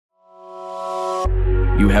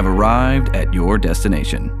You have arrived at your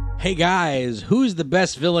destination. Hey guys, who's the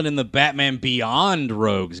best villain in the Batman Beyond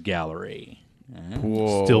Rogues Gallery?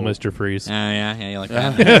 Whoa. Still Mr. Freeze. Yeah, you like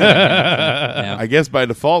that? Yeah. I guess by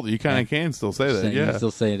default you kind of can still say that. You Yeah. can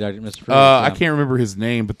still say Dr. Mr. Freeze. I can't remember his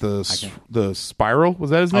name, but the Spiral, was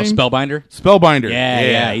that his name? Spellbinder? Spellbinder.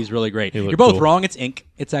 Yeah, he's really great. You're looked both cool. wrong. It's Ink.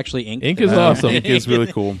 It's actually Ink. Ink is awesome. Ink is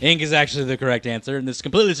really cool. Ink is actually the correct answer, and this is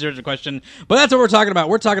completely serious question. But that's what we're talking about.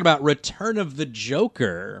 We're talking about Return of the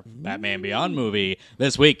Joker, Batman Beyond movie,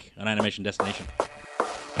 this week on Animation Destination.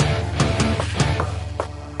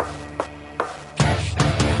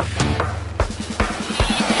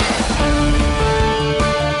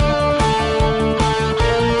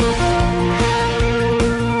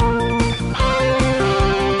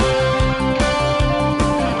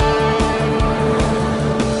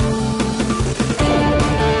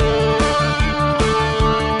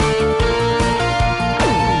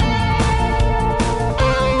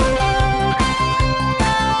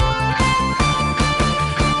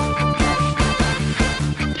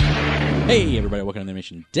 Hey, everybody, welcome to the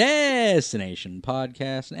Animation Destination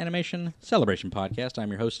Podcast, an animation celebration podcast. I'm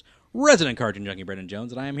your host, resident cartoon junkie Brendan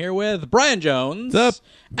Jones, and I am here with Brian Jones. What's up?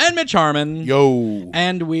 And Mitch Harmon. Yo.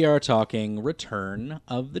 And we are talking Return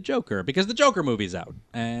of the Joker, because the Joker movie's out,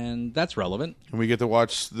 and that's relevant. And we get to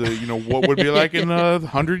watch what would be like in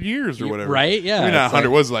 100 years or whatever. Right? Yeah. I mean, not it's 100,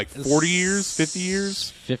 like- was it like 40 years, 50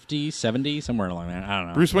 years? 50, 70, somewhere along there. I don't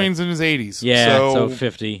know. Bruce Wayne's in his 80s. Yeah, so so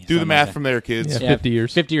 50. do the something math like from there, kids. Yeah. 50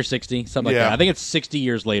 years. 50 or 60, something like Yeah. that. I think it's 60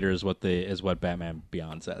 years later is what Batman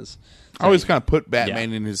Beyond says. I always kind of put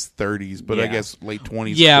Batman in his 30s, but I Yeah. guess late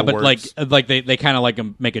 20s. Yeah, still but works. like they kind of like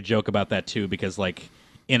make a joke about that too, because like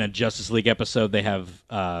in a Justice League episode they have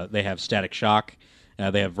Static Shock.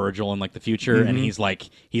 They have Virgil in like the future, and he's like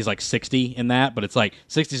 60 in that, but it's like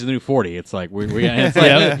 60 is the new 40. It's like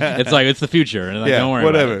it's the future, and like, Yeah, don't worry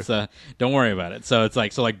whatever. about it. Don't worry about it. So it's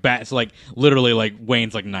like literally like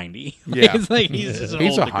Wayne's like 90. Yeah. It's like he's just an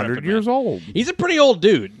he's old, 100 decrepit years man. old. He's a pretty old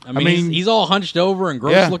dude. I mean, he's all hunched over and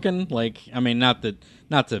gross Yeah. looking. Like, I mean, not to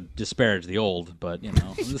disparage the old, but you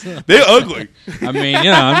know, They're ugly. I mean, you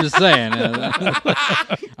know, I'm just saying.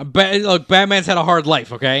 Look, Batman's had a hard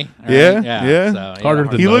life, okay? All right? Yeah. So, yeah, Harder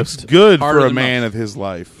hard- than He most. looks good Harder for a than man most. of his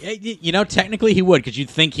life. You know, technically he would, because you'd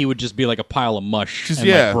think he would just be like a pile of mush Just- and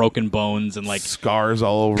yeah. like broken bones and like Scars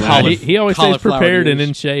all over. Cauli- him. He always stays cauliflower prepared and ears.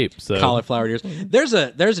 in shape. So cauliflower ears. There's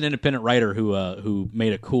an independent writer who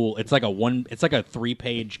made a cool. It's like a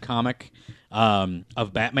 3-page comic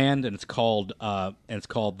of Batman, and it's called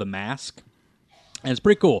The Mask, and it's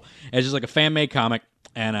pretty cool. It's just like a fan made comic.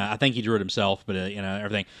 And I think he drew it himself, but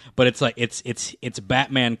everything. But it's like it's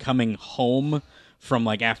Batman coming home from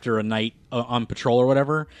like after a night on patrol or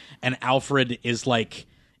whatever, and Alfred is like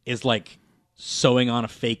sewing on a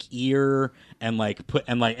fake ear and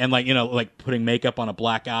putting makeup on a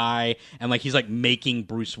black eye, and like he's like making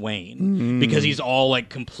Bruce Wayne because he's all like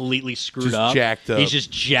completely screwed Just up. jacked up. He's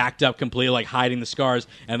just jacked up completely, like hiding the scars,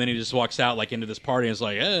 and then he just walks out like into this party and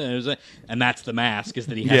it's like, and that's the mask is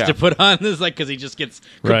that he has Yeah. to put on this, like, because he just gets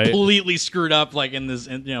Right. completely screwed up like in this,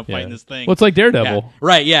 fighting Yeah. this thing. Well, it's like Yeah. Daredevil.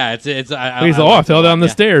 Right? Yeah, it's He's I I fell down the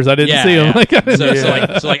stairs. I didn't see him. Yeah. Like, I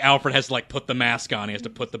didn't- So like Alfred has to like put the mask on. He has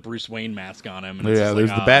to put the Bruce Wayne mask on him. And it's Yeah, just there's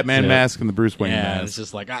like, the Batman yeah. mask and the Bruce Wayne Yeah, mask. it's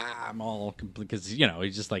just like I'm all complete because he's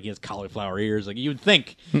just like he has cauliflower ears. Like you'd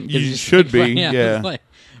think You he's just should like, be, yeah. it's like-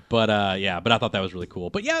 but I thought that was really cool.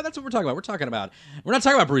 But yeah, that's what we're talking about. We're not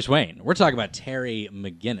talking about Bruce Wayne. We're talking about Terry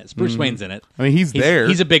McGinnis. Bruce Wayne's in it. I mean, he's there.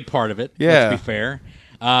 He's a big part of it. Yeah. Let's be fair.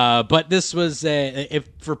 But this was if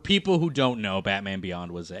for people who don't know, Batman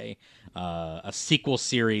Beyond was a sequel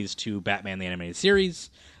series to Batman the Animated Series.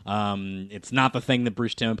 It's not the thing that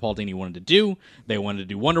Bruce Timm and Paul Dini wanted to do. They wanted to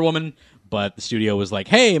do Wonder Woman, but the studio was like,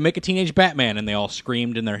 hey, make a teenage Batman, and they all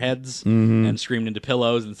screamed in their heads and screamed into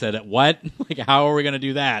pillows and said, what? Like, how are we going to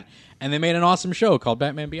do that? And they made an awesome show called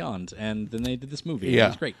Batman Beyond, and then they did this movie. Yeah. It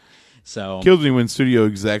was great. So Kills me when studio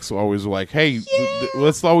execs always like, "Hey,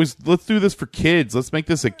 let's do this for kids. Let's make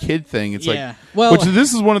this a kid thing." It's Yeah. like, Well- which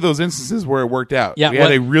this is one of those instances where it worked out. Yeah, we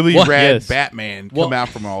had a really rad Yes. Batman Well, come out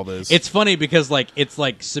from all this. it's funny because like it's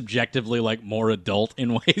like subjectively like more adult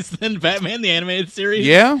in ways than Batman the Animated Series.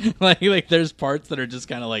 Yeah? like there's parts that are just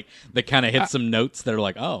kind of like that kind of hit some notes that are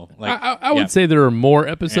like, oh, like I would say there are more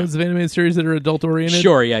episodes of animated series that are adult oriented.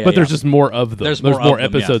 Sure, yeah, but there's yeah. just more of them. There's more of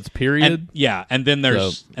them, episodes. yeah. Period. And then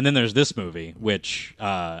there's there's this movie, which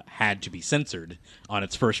had to be censored on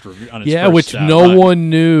its first review. Yeah, which no run. one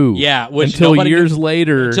knew. Yeah, which until nobody years knew,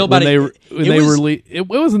 later until when about they it was- released. It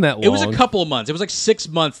wasn't that long. It was a couple of months. It was like 6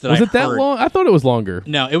 months that Was I it that heard. long? I thought it was longer.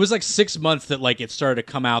 No, it was like 6 months that like it started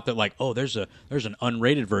to come out that like, oh, there's an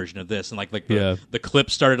unrated version of this, and like the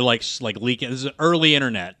clips started to like leak. This is early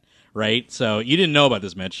internet, right? So you didn't know about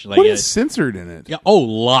this, Mitch. Like, What is censored in it? yeah. Oh,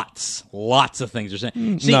 lots of things are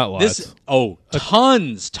censored. See, not lots.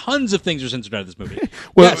 Tons of things are censored out of this movie.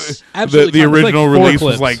 Well, yes, absolutely. the tons. original like 4 release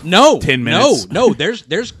clips. was like No, 10 minutes. No.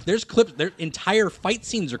 There's clips. Their entire fight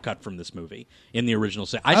scenes are cut from this movie in the original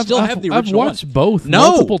set. I still have the original. I've watched one. both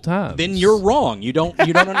No, multiple times. Then you're wrong. You don't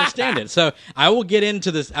understand it. So I will get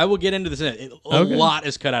into this. A lot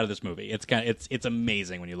is cut out of this movie. It's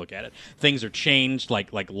amazing when you look at it. Things are changed.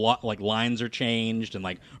 Like lines are changed and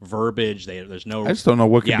like verbiage. There's no. I just don't know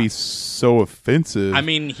what could Yeah. be so offensive. I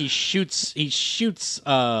mean, he shoots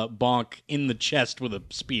Bonk in the chest with a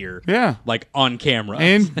spear. Yeah. Like on camera.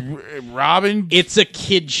 and Robin, It's a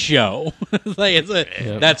kid show.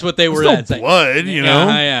 That's what they were. still It's like- blood, you know.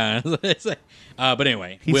 Yeah. It's like, but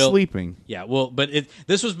anyway, He's sleeping Yeah, but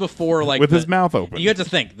this was before like with his mouth open. You have to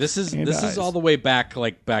think this is eyes. all the way back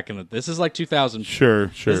this is like 2000. Sure.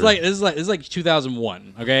 This is like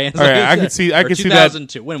 2001. Okay. It's All right, like- I can see- I or can see that.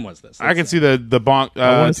 2002. When was this? I can see the bonk.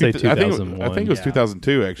 I wanna say I think 2001. it was Yeah.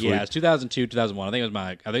 2002 actually. Yeah, it's 2002, 2001. I think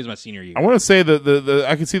it was my senior year. I want to say the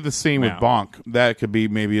I can see the scene with Wow. Bonk. That could be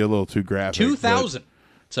maybe a little too graphic. 2000.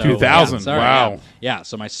 So, 2000, yeah, sorry, wow. Yeah,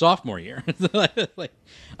 so my sophomore year.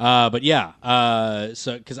 But yeah,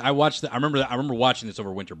 so because I remember watching this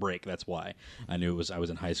over winter break. That's why I knew I was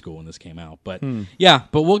in high school when this came out. But yeah,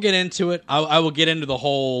 but we'll get into it. I will get into the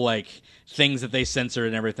whole like things that they censored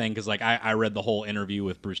and everything because like I read the whole interview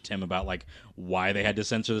with Bruce Timm about like why they had to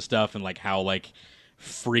censor the stuff and like how like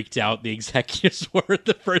freaked out the executives were at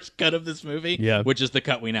the first cut of this movie. Yeah. Which is the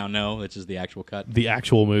cut we now know, which is the actual cut. The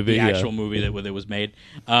actual movie. The actual movie that was made.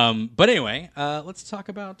 But anyway, let's talk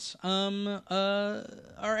about our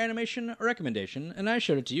animation recommendation. And I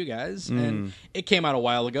showed it to you guys, and it came out a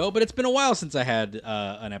while ago. But it's been a while since I had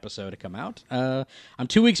an episode to come out. I'm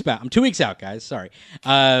 2 weeks back. I'm 2 weeks out, guys. Sorry.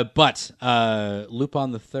 But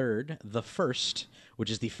Lupin the Third, the first, which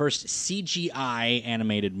is the first CGI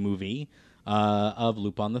animated movie of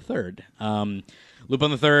Lupin the Third.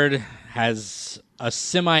 Lupin the Third has a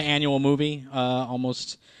semi-annual movie,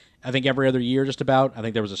 almost, I think every other year, just about. I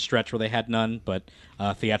think there was a stretch where they had none, but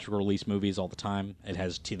theatrical release movies all the time. They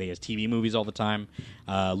has TV movies all the time.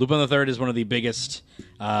 Lupin the Third is one of the biggest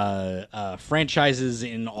franchises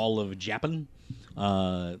in all of Japan.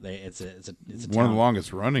 It's one of the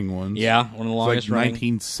longest running ones. Yeah, one of the longest like running.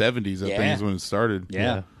 1970s, I Yeah. think, is when it started.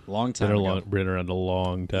 Yeah, long time ago. Been around a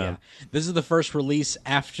long time. Yeah. This is the first release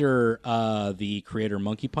after the creator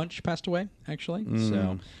Monkey Punch passed away, actually.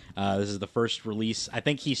 So this is the first release. I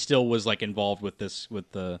think he still was like involved with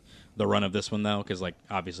the run of this one though, because like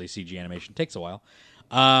obviously CG animation takes a while.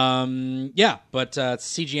 Yeah, but it's a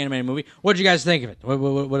CG animated movie. What did you guys think of it? What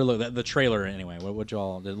did it look? The trailer anyway. What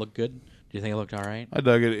y'all did it look good? Do you think it looked all right? I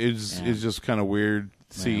dug it. It's just kind of weird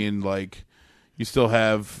seeing like you still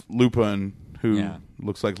have Lupin who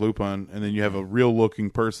looks like Lupin, and then you have a real looking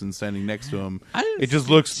person standing next to him. It just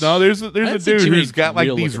looks there's a didn't see dude too many who's got like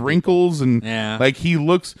these real-looking wrinkles and like he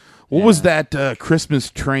looks. What was that Christmas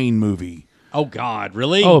Train movie? Oh God,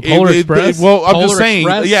 really? Oh, Polar Express? Well, I'm Polar just saying.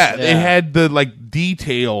 Express? Yeah, Yeah. it had the like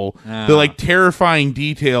detail, the like terrifying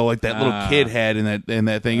detail, like that little kid had in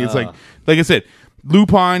that thing. It's like I said,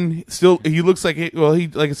 Lupin still he looks like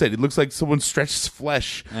like I said, it looks like someone stretched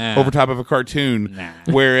flesh over top of a cartoon.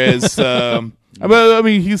 Whereas I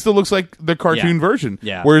mean, he still looks like the cartoon version.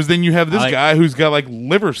 Yeah. Whereas then you have this guy who's got like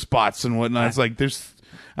liver spots and whatnot. It's like there's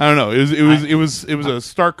I don't know. It was a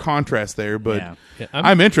stark contrast there, but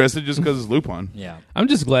I'm interested just because it's Lupin. Yeah. I'm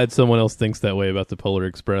just glad someone else thinks that way about the Polar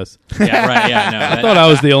Express. Yeah, right. Yeah, no. I thought I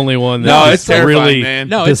was the only one that No, just it's terrifying, really man.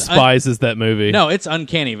 No, it's despises that movie. No, it's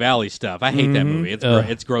Uncanny Valley stuff. I hate that movie.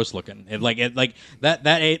 It's gross looking.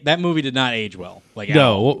 That movie did not age well. Like at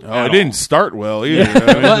all. Oh, it didn't start well either.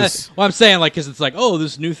 I mean, Well, I'm saying like because it's like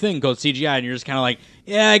this new thing called CGI, and you're just kind of like,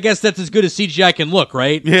 yeah, I guess that's as good as CGI can look,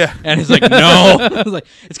 right? Yeah. And it's like no,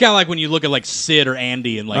 it's kind of like when you look at like Sid or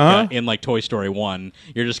Andy in like in like Toy Story 1,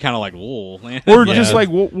 you're just kind of like, whoa, man. or just like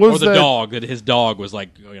what was or the that? dog that his dog was like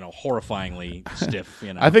horrifyingly stiff.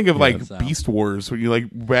 I think of like so. Beast Wars when you like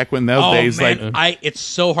back when those days man. like it's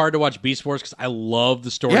so hard to watch Beast Wars because I love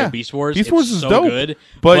the story of Beast Wars. Beast Wars it's is so dope, good,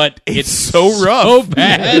 but it's so rough. so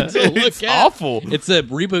bad to look It's at. awful. It's a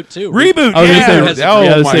reboot too. Reboot. I was yeah. gonna say, Oh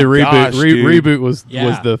I was my say reboot. gosh, dude. Reboot was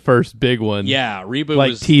was the first big one. Yeah, reboot like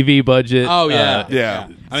was TV budget. Oh yeah, yeah.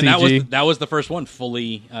 I mean CG. that was the first one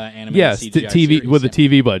fully animated. Yes, CGI TV series, with a yeah.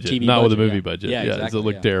 TV budget, TV not with a budget, movie yeah. budget. Yeah, exactly, it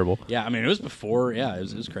looked yeah. terrible. Yeah, I mean it was before. Yeah,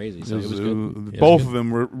 it was crazy. So it was good. Both of them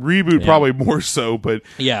were reboot, probably more so, but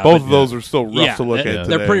Yeah, both but- of those are still rough Yeah, to look at. they're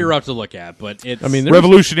today. pretty rough to look at, but it's. I mean, there was-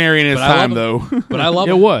 Revolutionary in its but I love time, them. though. but I love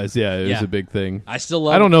It it. was, yeah, it was Yeah. a big thing. I still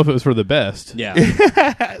love. I don't know if it was for the best. Yeah,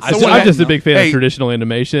 I'm just a big fan Hey. of traditional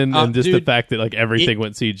animation, and just the dude, fact that like everything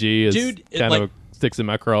went CG is dude, it, kind like- of sticks in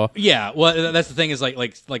my craw. Yeah, well, that's the thing is like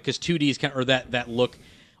because 2D is kind of, or that look.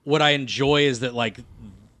 What I enjoy is that like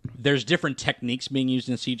there's different techniques being used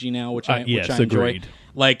in CG now, which I yes, enjoy. agreed.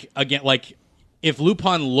 Like again, like if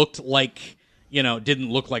Lupin looked like didn't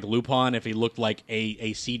look like Lupin, if he looked like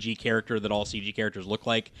a CG character that all CG characters look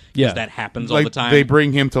like, because Yeah. that happens all Like, the time. they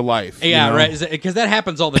bring him to life. yeah, you know? right, because that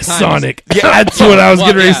happens all the time. Sonic. Yeah, that's what I was Well,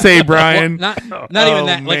 getting ready yeah. to say, Brian. Well, not Oh, even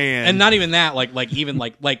that, like, man. and not even that, like even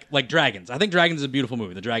like Dragons. I think Dragons is a beautiful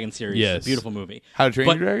movie. The Dragon series is Yes. a beautiful movie. How to Train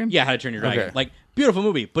But- Your Dragon? Yeah, How to Train Your Dragon. Okay. Like beautiful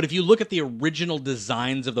movie. But if you look at the original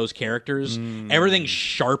designs of those characters, everything's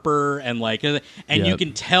sharper and like, and you Yep.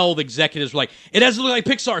 can tell the executives were like, it has to look like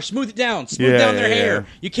Pixar. Smooth it down. Smooth Yeah, down their yeah, hair. yeah.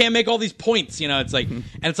 You can't make all these points. It's like, and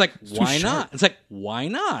it's like, why not? It's like, why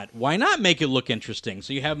not? Why not make it look interesting?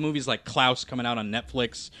 So you have movies like Klaus coming out on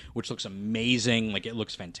Netflix, which looks amazing. Like it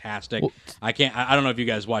looks fantastic. I don't know if you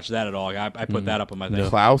guys watch that at all. I put that up on my thing.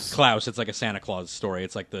 Klaus? Klaus. It's like a Santa Claus story.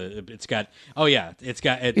 It's like it's got. Oh yeah, it's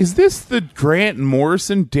got. Is this the Grant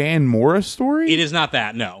Morrison, Dan Morris story? It is not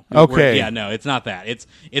that. No. Okay. Yeah. No. It's not that.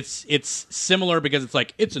 It's similar because it's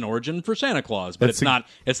like it's an origin for Santa Claus, but That's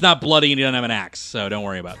it's not bloody and he doesn't have an axe, so don't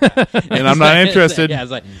worry about that. And I'm not interested. Yeah.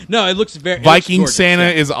 It's like no. It looks very. Viking it looks gorgeous, Santa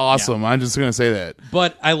yeah. is awesome. I'm just going to say that.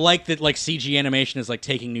 But I like that like CG animation is like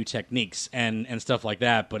taking new techniques and stuff like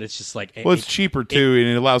that. But it's just like Well, it's cheaper, too, and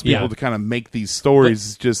it allows people yeah. to kind of make these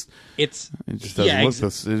stories. It just doesn't yeah, look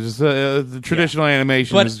this. It's just, the traditional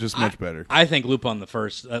animation But is just much better. I think Lupin the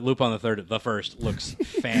First, Lupin the Third, the first looks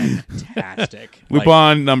fantastic.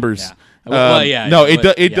 Lupin numbers. yeah. Well, yeah, no,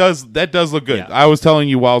 yeah, it yeah. does. That does look good. Yeah. I was telling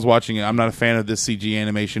you while I was watching it, I'm not a fan of this CG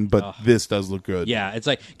animation, but this does look good. Yeah, it's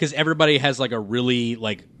like because everybody has like a really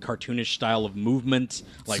like cartoonish style of movement.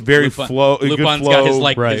 Like very Lupin's good got his flow,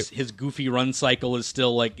 like right. his goofy run cycle is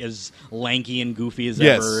still like as lanky and goofy as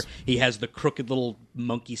Yes. ever. He has the crooked little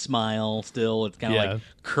monkey smile still. It's kind of Yeah. like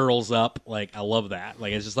curls up. Like I love that.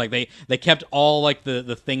 Like it's just like they kept all like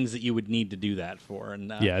the things that you would need to do that for.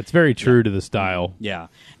 And Yeah, it's very true to the style. yeah,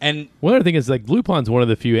 and One other thing is like Lupin's one of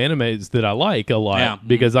the few animes that I like a lot Yeah.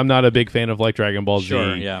 because I'm not a big fan of like Dragon Ball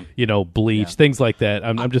Sure, Z, yeah. Bleach, things like that.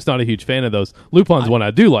 I'm just not a huge fan of those. Lupin's one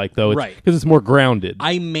I do like though, Right. because it's more grounded.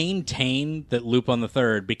 I maintain that Lupin the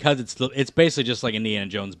Third because it's basically just like Indiana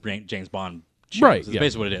Jones, James Bond, shows. Right, It's yeah.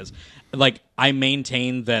 basically what it is. Like I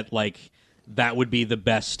maintain that like that would be the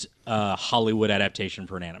best Hollywood adaptation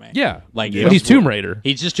for an anime. Yeah. like But he's Tomb Raider.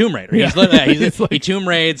 He's just Tomb Raider. Yeah. He's literally, It's like- he Tomb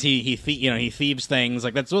Raids. He thieves things.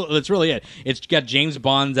 Like that's really it. It's got James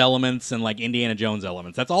Bond's elements and like Indiana Jones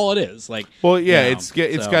elements. That's all it is. Like Well, yeah, you know,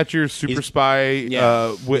 it's so got your super he's- spy.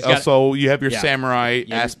 Yeah. He's got- Also, you have your yeah. samurai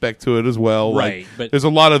Yeah. aspect to it as well. Right, Like, but- there's a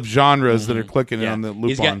lot of genres that are clicking Yeah. on the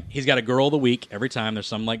Lupin. He's got a girl of the week every time. There's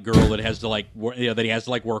some like girl that has to like that he has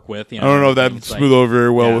to like work with. I don't know if that It's smooth like- over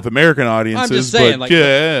very well yeah. with American audiences. I'm just saying, but like,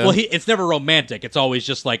 yeah. well, it's never romantic. It's always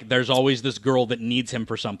just like there's always this girl that needs him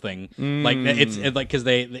for something. Like it's like because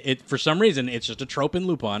for some reason it's just a trope in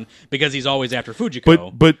Lupin because he's always after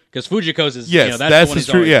Fujiko. But- because Fujiko's is yes, that's that's the one the he's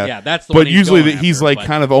true. always, Yeah, that's the but one he's usually going he's after, like but-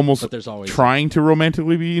 kind of almost but there's always trying to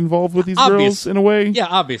romantically be involved with these Obvious- girls in a way. Yeah,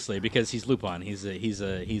 obviously because he's Lupin. He's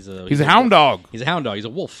a hound dog. He's a hound dog. He's a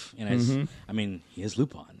wolf. I mean, he is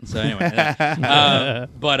Lupin. So anyway,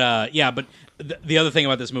 but the other thing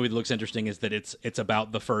about this movie that looks interesting is that it's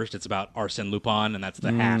about the first. It's about Arsène Lupin, and that's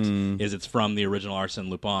the hat. It's from the original Arsène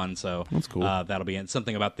Lupin. So That's cool. That'll be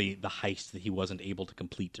something about the heist that he wasn't able to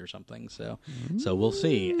complete or something. So we'll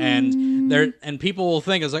see. And people will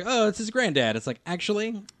think it's like, oh, it's his granddad. It's like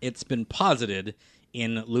actually, it's been posited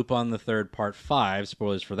in Lupin the Third Part 5.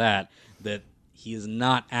 Spoilers for that he is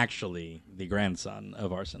not actually the grandson of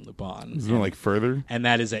Arsène Lupin. Isn't it like further? And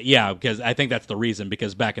that is it. Yeah, because I think that's the reason.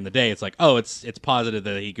 Because back in the day, it's like, oh, it's positive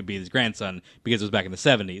that he could be his grandson because it was back in the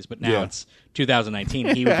 70s. But now Yeah. it's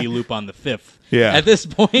 2019. He would be Lupin the Fifth. Yeah. At this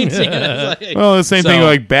point, it's like- Well, the same thing. So-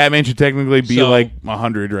 Like Batman should technically be so- like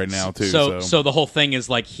 100 right now too. So the whole thing is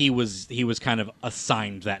like he was kind of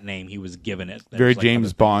assigned that name. He was given it. very There's, like,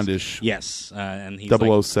 James other things. Bondish. Yes, and he's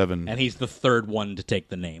 007. and he's the third one to take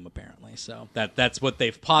the name apparently. So that's what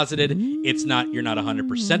they've posited. It's not you're not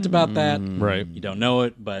 100% about that. Right. You don't know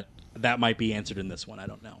it, but that might be answered in this one. I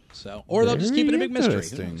don't know. So, or they'll just keep it a big mystery. Who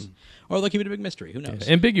Interesting. knows? Or they'll keep it a big mystery. Who knows?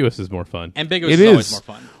 Ambiguous is more fun. Ambiguous It is always is. more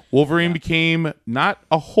fun. Wolverine became not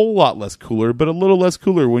a whole lot less cooler, but a little less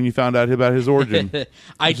cooler when you found out about his origin.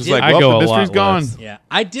 I Just did. like, I well, go the a mystery's lot gone. less. Yeah,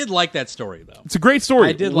 I did like that story though. It's a great story.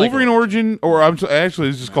 I did like Wolverine Origin, or actually,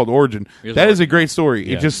 it's just called Origin. Here's That is a Origin. great story.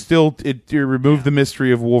 Yeah. It just still it removed the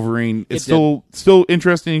mystery of Wolverine. It's It still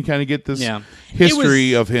interesting to kind of get this Yeah.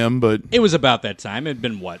 history of him, but It was about that time. It had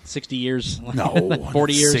been what, 60 years? no,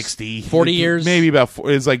 40 years, 60, 40 years, maybe about.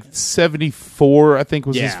 It's like 74, I think,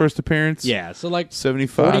 was his Yeah. first appearance. Yeah, so like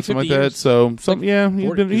 75, 40, something like 50 that. years. So, he's 40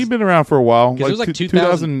 been he's been around for a while. Because it was like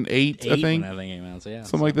 2008, I think. When that thing came out. So yeah,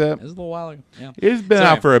 Something like that. It was a little while ago. Yeah, It's been So, out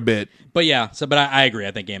anyway. for a bit. But yeah, but I agree.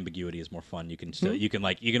 I think ambiguity is more fun. You can still you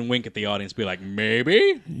can wink at the audience, be like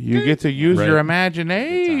maybe You get to use Right. your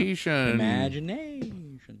imagination. imagination.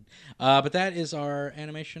 But that is our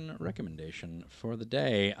animation recommendation for the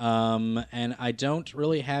day. And I don't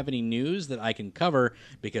really have any news that I can cover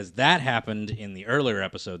because that happened in the earlier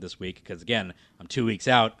episode this week. Because again, I'm 2 weeks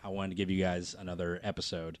out. I wanted to give you guys another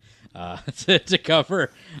episode to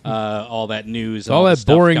cover all that news, and All the that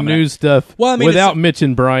stuff boring coming out. news stuff Well, I mean, without it's- Mitch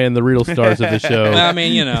and Brian, the real stars of the show. I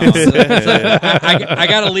mean, I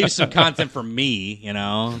got to leave some content for me.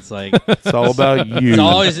 It's like. It's all about you. It's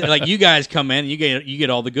always like you guys come in, you get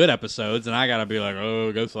all the good episodes, and I gotta be like,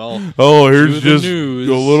 I guess I'll here's do the just news,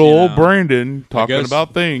 a little you old know. Brandon talking guess-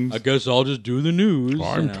 about things. I guess I'll just do the news.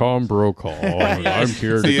 I'm you know. Tom Brokaw. and I'm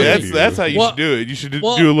here to See, tell you. that's how you Well- should do it. You should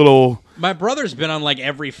well- do a little. My brother's been on like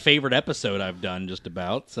every favorite episode I've done, just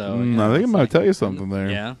about. So I think I'm going to tell you something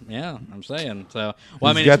there. yeah, I'm saying. So,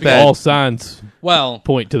 well, I mean, got it's that- because- all signs well,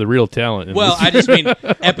 point to the real talent. in well, this. I just mean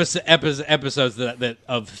episodes that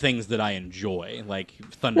of things that I enjoy, like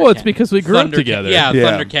Thundercats. Well, it's because we grew up together. Yeah,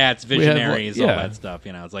 Yeah. Thundercats, We have, Visionaries, yeah. all that stuff.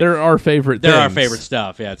 It's like they're our favorite. they're our things. favorite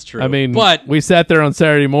stuff. Yeah, it's true. I mean, but we sat there on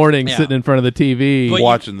Saturday morning, Yeah. sitting in front of the TV. But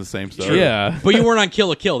Watching the same stuff. Yeah. But you weren't on Kill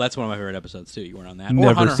la Kill. That's one of my favorite episodes too. You weren't on that. Or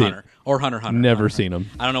Never Hunter x seen Hunter. Or Hunter x Hunter. Never Hunter x seen Hunter.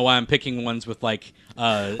 'em. I don't know why I'm picking ones with like.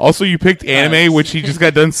 Also, you picked anime, which he just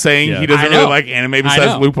got done saying Yeah. he doesn't I really know. like anime I besides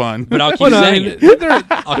know. Lupin. But I'll keep Well, no, I saying mean, it. they're keep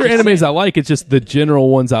animes saying I like. It's just the general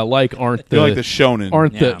ones I like aren't the You like the shonen.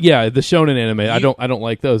 aren't Yeah. the shonen anime. I don't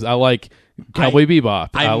like those. I like Cowboy Bebop.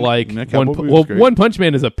 I I'm- like Yeah, Cowboy One. Bebop's great. One Punch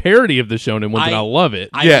Man is a parody of the shonen ones, and I love it.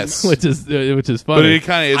 Yes. which is but funny. it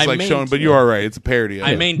kind of is I like main- shonen. But you are right. It's a parody of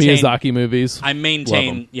I it. maintain. Miyazaki movies. I Love 'em.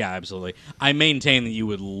 maintain. Yeah, absolutely. I maintain that you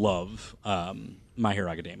would love My Hero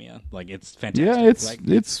Academia. Like it's fantastic.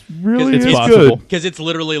 Yeah, it's really It's is possible. good. Because it's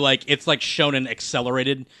literally like shonen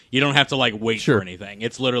accelerated. You don't have to like wait Sure. for anything.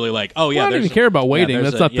 It's literally like, oh yeah, I don't there's even care about waiting.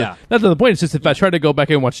 there's That's not the point. It's just if I try to go back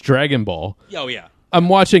and watch Dragon Ball, Oh yeah. I'm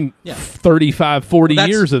watching Yeah. 35, 40 Well,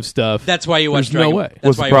 that's- years of stuff. That's why you watch There's no Dragon way. Ball.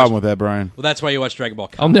 What's the problem with that, Brian? Well, that's why you watch Dragon Ball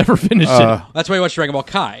Kai. I'll never finish it. That's why you watch Dragon Ball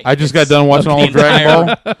Kai. I just got done watching all of The Dragon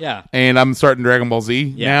entire- Ball, Yeah. and I'm starting Dragon Ball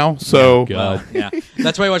Z Yeah. now. So God. Yeah,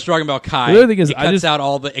 that's why you watch Dragon Ball Kai. The other thing is, it I cuts just- out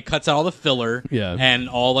all the filler. Yeah. and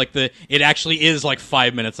all like it actually is like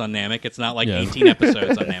 5 minutes on Namek. It's not like Yeah. 18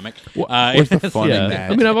 episodes on Namek. where's the fun Yeah, in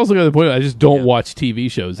that? I mean, I've also got the point. I just don't Yeah. watch TV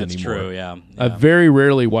shows That's anymore. true. Yeah. I Yeah. very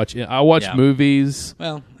rarely watch. I watch Yeah. movies.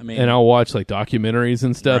 Well, I mean, And I'll watch like documentaries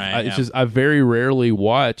and stuff. Right, It's yeah. just I very rarely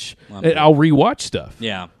watch. Well, and I'll rewatch stuff.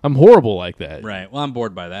 yeah. I'm horrible like that. Right. Well, I'm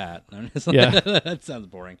bored by that. Yeah. That sounds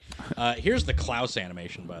boring. Here's the Klaus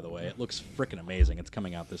animation, by the way. It looks freaking amazing. It's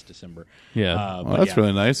coming out this December. Yeah. Well, But that's yeah.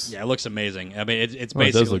 really nice. Yeah, it looks amazing. I mean, it's Oh, it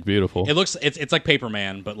basically does look beautiful. It looks it's like Paper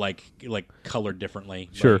Man, but like colored differently.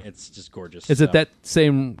 Sure. Like, it's just gorgeous. Is So- it that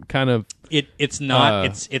same kind of? It's not.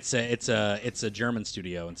 Uh, It's a German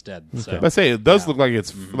studio instead. So. I say it does look like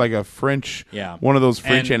it's like a French, Yeah. one of those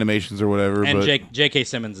French And- animations or whatever. And but J.K.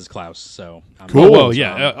 Simmons is Klaus, so I'm Cool. so Well,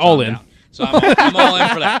 yeah, I'm- all I'm in. down. So I'm all in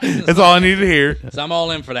for that. that's all I need to hear. So I'm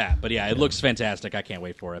all in for that. But yeah, it looks fantastic. I can't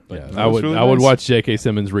wait for it. But I would really I would nice. watch J.K.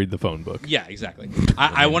 Simmons read the phone book. yeah, exactly.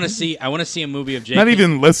 I want to see a movie of J.K. Not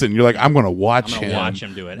even listen. You're like, I'm going to watch I'm gonna him. watch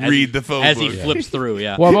him do it. Read the phone as book. he flips through.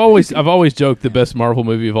 Yeah. Well, I've always joked the best Marvel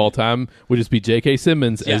movie of all time would just be J.K.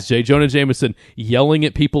 Simmons as J. Jonah Jameson yelling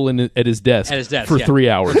at people at his desk, At his desk, for yeah. 3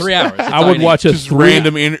 hours. For 3 hours. That's I all would you watch need. a Just three-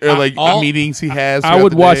 random all- meetings he has. I throughout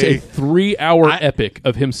would the watch day. a 3-hour I- epic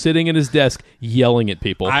of him sitting at his desk yelling at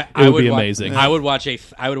people. It would be amazing. I would watch a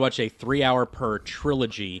 3-hour per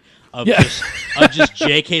trilogy of Yeah. just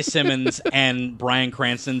J.K. Simmons and Bryan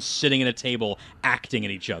Cranston sitting at a table acting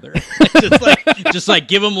at each other. just like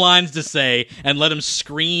give them lines to say and let them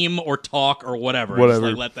scream or talk or whatever. Just Whatever.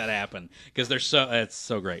 like let that happen because it's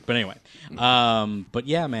so great. But anyway, but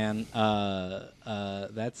yeah, man.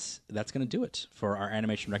 that's going to do it for our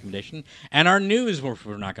animation recommendation and our news.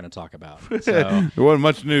 We're not going to talk about. So, There wasn't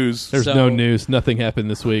much news. There's no news. Nothing happened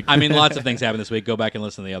this week. I mean, lots of things happened this week. Go back and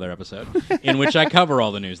listen to the other episode in which I cover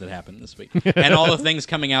all the news that happened this week and all the things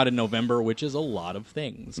coming out in November, which is a lot of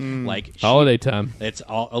things like Holiday time. It's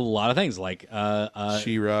a lot of things like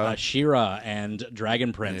She-Ra and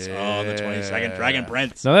Dragon Prince. Oh, the 22nd Dragon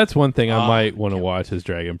Prince. Now that's one thing I might want to watch is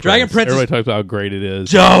Dragon Prince. Dragon Prince Everybody is talks about how great it is.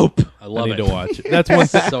 dope. I love I need it. to watch it. That's one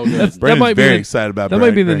thing. So good. Brandon's might be very the- excited about That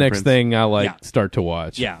might be the Dragon next Prince. thing I Yeah. start to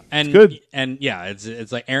watch. Yeah, and good. and yeah,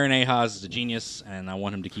 it's like Aaron Ahaz is a genius, and I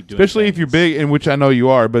want him to keep doing. Especially if things. you're big, in which I know you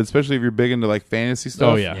are, but especially if you're big into like fantasy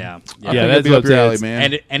stuff. Oh yeah. Yeah, I Yeah, think that's it'd be up what your alley, it's-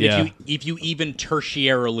 man. and Yeah. if you even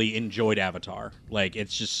tertiarily enjoyed Avatar, like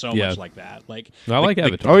it's just so Yeah. much like that. Like I like the-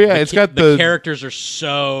 Avatar. Oh yeah, it's got the the characters are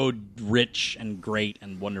so rich and great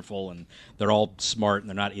and wonderful, and they're all smart and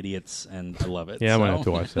they're not idiots, and I love it. Yeah, I might So- have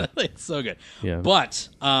to watch that. It's so good. Yeah. But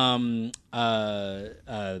the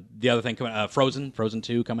other thing coming, Frozen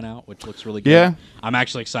 2 coming out, which looks really good. Yeah. I'm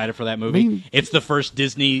actually excited for that movie. mean- It's the first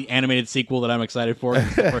Disney animated sequel that I'm excited for.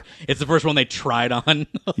 It's the first one they tried on.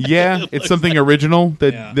 yeah, it's something original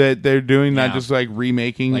that Yeah. that they're doing, not Yeah. just like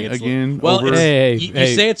remaking Like, it's again. well, over. it's- Hey, you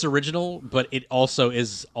hey. say it's original, but it also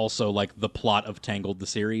is like the plot of Tangled the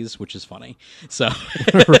series, which is funny. So,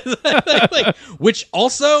 like, which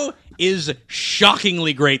also is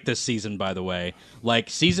shockingly great this season. By the way, like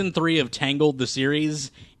season 3 of Tangled the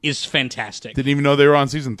series is fantastic. Didn't even know they were on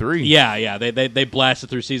season 3. Yeah. They blasted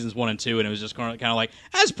through seasons 1 and 2, and it was just kind of like,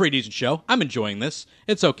 that's a pretty decent show. I'm enjoying this.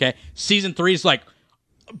 It's okay. Season 3 is like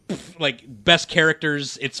best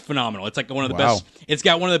characters. It's phenomenal. It's like one of the Wow. best. It's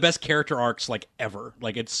got one of the best character arcs like ever.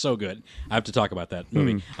 Like it's so good. I have to talk about that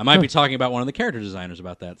movie. I might be talking about one of the character designers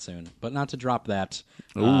about that soon, but not to drop that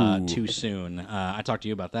too soon. I talked to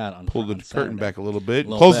you about that on Pull the on curtain Saturday. back a little bit. A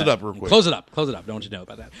little Close bit. it up real quick. Close it up. Don't want you to know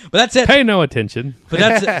about that. But that's it. Pay no attention. But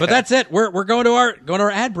that's it. But that's it. We're going to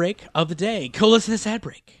our ad break of the day. Go listen to this ad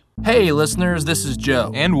break. Hey, listeners, this is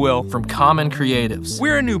Joe. And Will. From Common Creatives.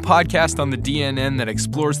 We're a new podcast on the DNN that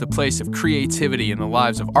explores the place of creativity in the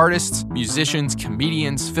lives of artists, musicians,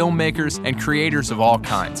 comedians, filmmakers, and creators of all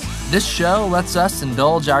kinds. This show lets us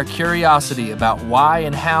indulge our curiosity about why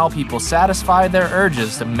and how people satisfy their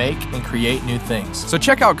urges to make and create new things. So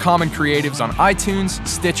check out Common Creatives on iTunes,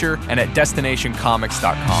 Stitcher, and at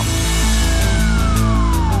DestinationComics.com.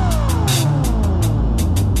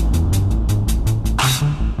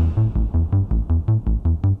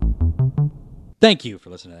 Thank you for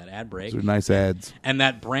listening to that ad break. Those are nice ads. And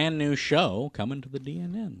that brand new show coming to the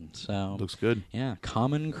DNN. So Looks good. Yeah,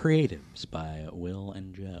 Common Creatives by Will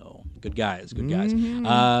and Joe. Good guys, good guys.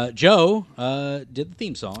 Joe did the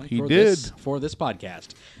theme song He for did. for this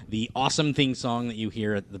podcast. The awesome theme song that you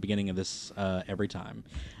hear at the beginning of this every time.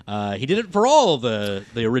 He did it for all the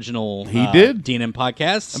original He did. DNN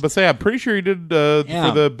podcasts. But say, I'm pretty sure he did Yeah.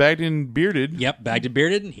 for the Bagged and Bearded. Yep, Bagged and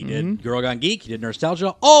Bearded. He did Girl Gone Geek. He did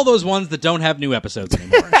Nostalgia. All those ones that don't have new episodes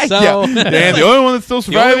anymore. So And the only one that's still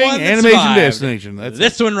the only surviving, one that Animation survived, Destination. That's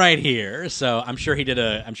this one right here. So I'm sure he did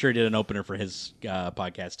an opener for his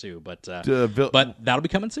podcast too. But that'll be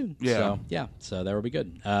coming soon. Yeah. So that will be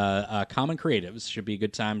good. Common Creatives should be a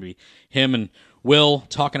good time to be him and Will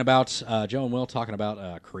talking about Joe and Will talking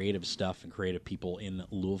about creative stuff and creative people in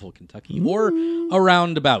Louisville, Kentucky, or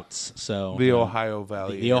aroundabouts. So the Ohio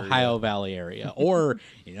Valley. the area. Ohio Valley area, or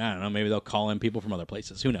I don't know, maybe they'll call in people from other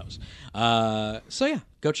places. Who knows? So yeah,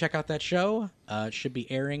 go check out that show. It should be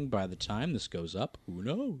airing by the time this goes up. Who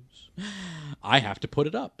knows? I have to put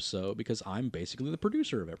it up, so because I'm basically the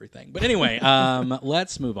producer of everything. But anyway,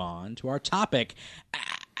 let's move on to our topic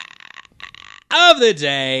of the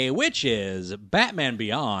day, which is Batman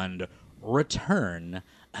Beyond: Return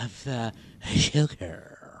of the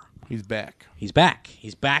Joker. He's back. He's back.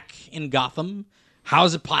 He's back in Gotham. How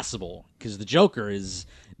is it possible? Because the Joker is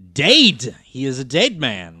dead. He is a dead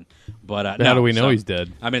man. But How do we know he's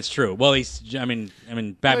dead? I mean, it's true. Well, he's. I mean,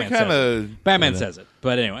 Batman says kinda- it. Batman says it.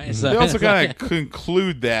 But anyway, so They also kind of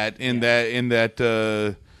conclude that in that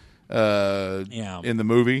Yeah. in the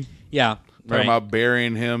movie. yeah, Talking right. about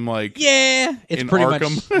burying him like Yeah, it's in pretty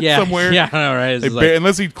Arkham much yeah, somewhere. Yeah, I know, right? It's they like,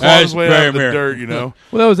 unless he claws his way out of the bury him dirt, you know.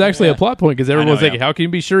 Well, that was actually a plot point because everyone know, was like, yeah. "How can you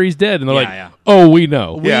be sure he's dead?" And they're Yeah, like, yeah. "Oh, we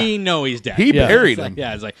know." we Yeah. know he's dead. He Yeah. buried It's like- him.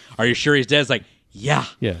 yeah, it's like, are you sure he's dead? It's like, yeah.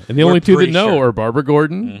 Yeah, and the We're only two that pretty know sure. are Barbara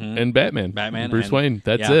Gordon and Batman. Batman Bruce and- Wayne.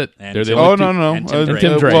 That's yeah, it. and They're the Tim- only Oh two. no no and Tim Drake.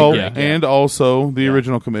 Tim Drake, well, yeah. and also the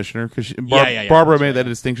original commissioner because Yeah, Barbara that's made right. that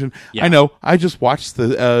distinction. Yeah. I know. I just watched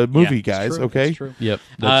the movie, Yeah, guys. it's true, Okay, it's true. Yep,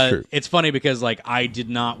 that's true. It's funny because like I did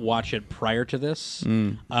not watch it prior to this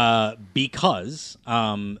because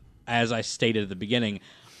as I stated at the beginning,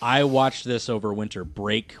 I watched this over winter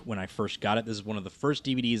break when I first got it. This is one of the first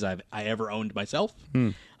DVDs I ever owned myself.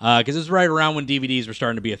 Because it was right around when DVDs were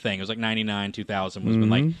starting to be a thing. It was like 99, 2000 was when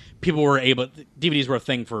like people were able... DVDs were a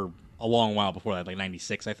thing for a long while before that, like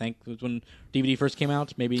 96, I think, was when DVD first came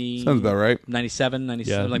out. Maybe... Sounds about right. 97,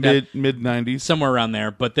 97, like that. Mid-90s. Somewhere around there.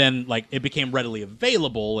 But then, like, it became readily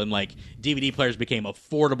available, and, like, DVD players became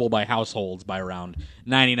affordable by households by around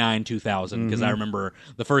 99, 2000. Because I remember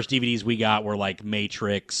the first DVDs we got were, like,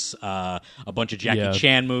 Matrix, a bunch of Jackie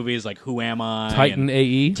Chan movies, like Who Am I? Titan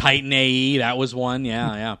AE. Titan AE, that was one,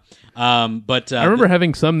 yeah. But I remember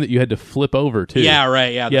having some that you had to flip over, too. Yeah,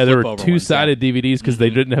 right, yeah. Yeah, there were flip-over two-sided DVDs because they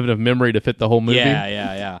didn't have enough memory to fit the whole movie.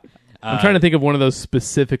 Yeah. I'm trying to think of one of those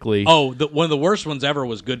specifically. Oh, one of the worst ones ever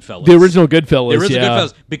was Goodfellas. The original Goodfellas, The original yeah.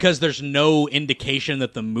 Goodfellas, because there's no indication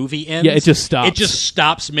that the movie ends. Yeah, it just stops. It just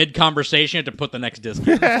stops mid-conversation to put the next disc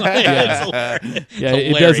in. It's hilarious. Yeah, it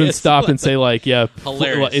Hilarious. doesn't stop and say like,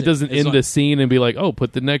 Hilarious. It doesn't It's end like- the scene and be like, oh,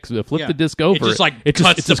 put the next, flip Yeah. the disc over. It just, like, it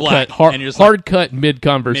cuts to black, cut, and you're just hard cut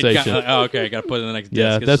mid-conversation. Oh, okay, got to put it in the next disc.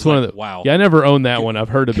 Yeah, It's that's just one like, of the. wow. Yeah, I never owned that one. I've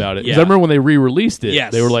heard about it. 'Cause Yeah. I remember when they re-released it.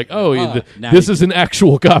 Yes. They were like, "Oh, now this you- is an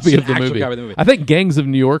actual copy It's of the an actual movie." copy of the movie. I think Gangs of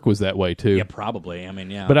New York was that way too. Yeah, probably. I mean,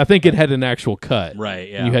 yeah. But I think it had an actual cut. Right,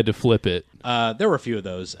 yeah. And you had to flip it. There were a few of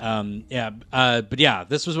those. But yeah,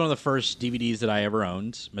 this was one of the first DVDs that I ever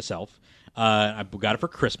owned myself. I got it for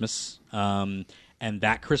Christmas, and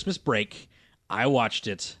that Christmas break, I watched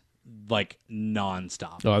it like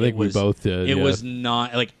nonstop. Oh, I think we both did, It yeah. was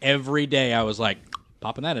not like every day. I was like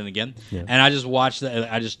popping that in again, and I just watched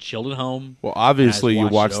that. I just chilled at home. Well, obviously, you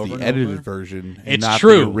watched watched it over the and edited over. version, and It's not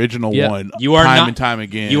true. the original Yeah. one. You are time not, and time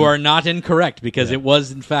again. You are not incorrect because it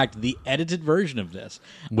was in fact the edited version of this,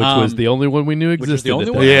 Which was the only one we knew which was existed. the only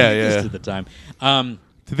at one that Yeah, that yeah. existed at the time.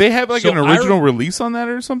 Did they have like So an original release on that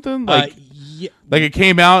or something? Like, Yeah, like it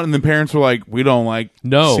came out, and the parents were like, "We don't like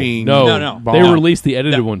No, seeing." No. Bob." They released the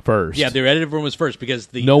edited one first. yeah, their edited one was first because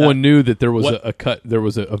the no one knew that there was what- a cut. There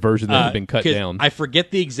was a version that had been cut 'cause down. I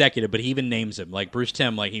forget the executive, but he even names him like Bruce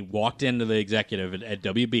Timm. Like he walked into the executive at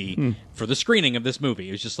WB for the screening of this movie.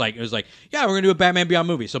 It was like, yeah, we're gonna do a Batman Beyond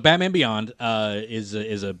movie. So Batman Beyond is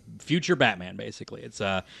a future Batman basically. It's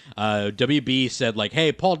WB said like,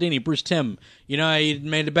 hey, Paul Dini, Bruce Timm, you know, he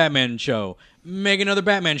made a Batman show. Make another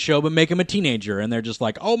Batman show, but make him a teenager. And they're just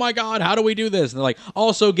like, oh my god, how do we do this? And they're like,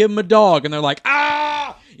 also give him a dog. And they're like,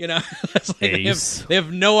 ah, you know, it's like Ace. they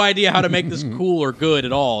have no idea how to make this cool or good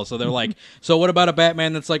at all. So they're like, so what about a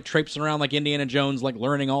Batman that's like traipsing around like Indiana Jones, like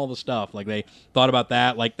learning all the stuff? Like they thought about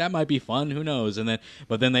that, like that might be fun. Who knows?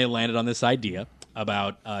 But then they landed on this idea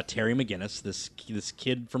about Terry McGinnis, this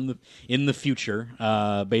kid in the future,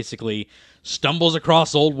 basically stumbles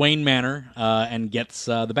across old Wayne Manor and gets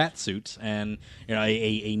the bat suit, and you know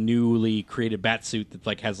a newly created bat suit that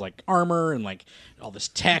like has like armor and like all this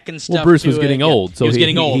tech and stuff. well, Bruce to was it. getting Yeah. old, so he was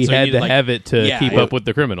getting old. He so had needed, to like- have it to Yeah, keep yeah. up with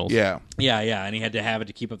the criminals. Yeah. Yeah, and he had to have it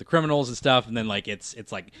to keep up the criminals and stuff, and then like it's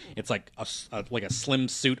like like a slim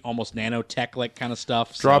suit, almost nanotech like kind of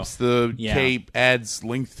stuff. So, Drops the yeah. cape, adds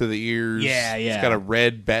length to the ears. Yeah. It's got a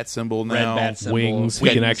red bat symbol red now. bat symbol, Wings. He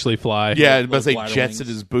can actually fly. Yeah, I Little was about to say wider jets wings. at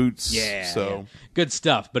his boots. Yeah, so yeah. Good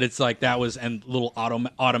stuff. But it's like that was and little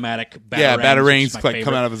automatic batarangs, Yeah, batarangs, which is my like, come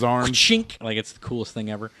favorite. out of his arms. Chink, like it's the coolest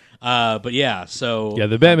thing ever. But yeah, so Yeah,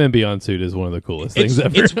 the Batman Beyond suit is one of the coolest things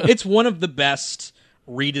ever. it's one of the best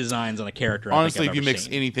redesigns on a character. honestly, I if think you I've mix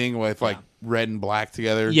ever seen. anything with like red and black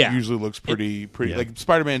together, Yeah. it usually looks pretty. Yeah. Like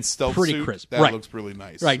Spider-Man's stealth Pretty suit, crisp. that Right. looks really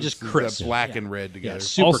nice. Right, just It's crisp. that black Yeah. and red together.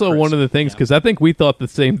 super also, crisp. one of the things, Yeah. because I think we thought the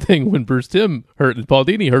same thing when Bruce Timm heard, Paul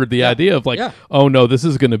Dini heard the idea of like, Yeah. oh no, this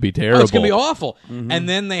is going to be terrible. Oh, it's gonna be awful. And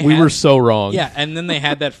then they We had, were so wrong. yeah, and then they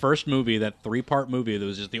had that first movie, that 3-part movie that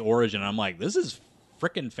was just the origin. I'm like, this is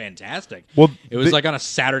freaking fantastic. Well, it was like on a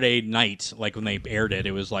Saturday night, like when they aired it.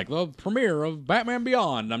 It was like the premiere of Batman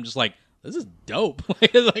Beyond. And I'm just like, this is dope.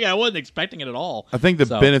 Like I wasn't expecting it at all. I think the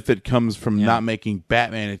So, benefit comes from Yeah. not making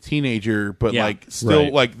Batman a teenager, but Yeah. like still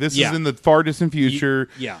Right. like this Yeah. is in the far distant future.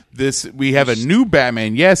 yeah. This we have a new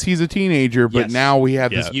Batman. Yes, he's a teenager, but Yes. now we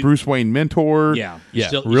have this Yeah. Bruce Wayne mentor. Yeah, Yeah.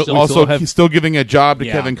 Still, Real- still, Also, still have- he's still giving a job to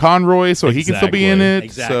Yeah. Kevin Conroy, so he can still be in it.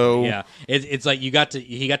 Exactly. So yeah, it's like he got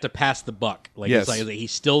to pass the buck. Like Yes. it's like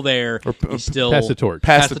he's still there. Or He's still pass the torch.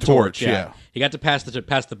 Pass the torch, yeah. He got to pass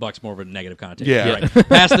the buck's more of a negative connotation. Yeah. You're right.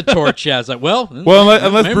 Pass the torch. Yeah, it's like well, unless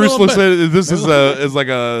maybe a Bruce little looks bit. at it, this is like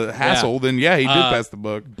a hassle, then yeah, he did pass the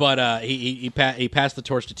buck. But he passed the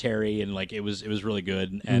torch to Terry, and like it was really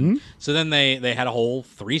good. And so then they had a whole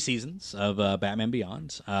 3 seasons of Batman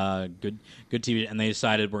Beyond. Good TV, and they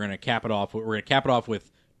decided we're gonna cap it off. We're gonna cap it off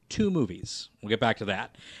with 2 movies. We'll get back to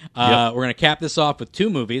that. We're gonna cap this off with 2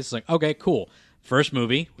 movies. It's like, okay, cool. first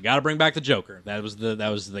movie, we got to bring back the Joker. That was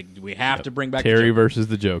we have to bring back Terry the Joker. versus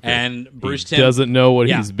the Joker. And Bruce he Timm doesn't know what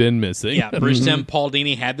Yeah. he's been missing. Yeah, Bruce Timm, Paul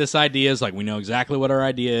Dini had this idea. It's like, we know exactly what our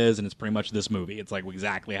idea is, and it's pretty much this movie. It's like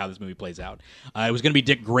exactly how this movie plays out. It was going to be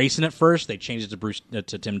Dick Grayson at first. They changed it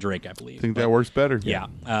to Tim Drake, I believe. I think that works better. Yeah,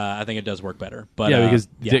 I think it does work better. But because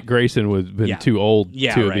Dick Grayson was been Yeah. too old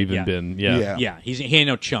Yeah, to have right, even yeah. been. Yeah. he ain't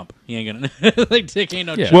no chump. He ain't gonna like Dick ain't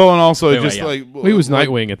no Yeah. chump. Well, and also Anyway, just yeah. like Well, he was like,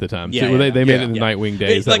 Nightwing at the time. Yeah, too. yeah, They made yeah. it in the Yeah. Nightwing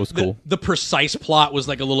days. It's That like was cool. The precise plot was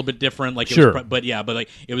like a little bit different. Like, Sure. but like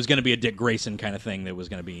it was going to be a Dick Grayson kind of thing that was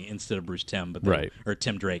going to be instead of Bruce Timm, but Right. or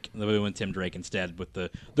Tim Drake. They went Tim Drake instead with the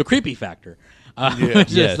creepy factor.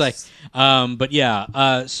 Just Yes. like, but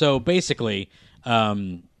yeah. So basically,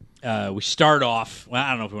 we start off. Well, I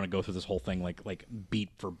don't know if we want to go through this whole thing like beat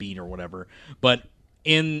for beat or whatever, but.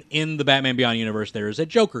 In the Batman Beyond universe, there is a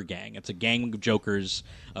Joker gang. It's a gang of Jokers,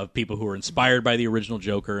 of people who are inspired by the original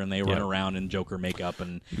Joker, and they run around in Joker makeup.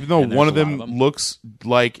 And Even though and one of there's a lot them looks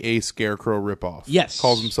like a Scarecrow ripoff. Yes.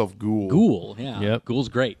 Calls himself Ghoul. Ghoul, yeah. Yep. Ghoul's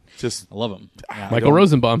great. Just I love him. Yeah, Michael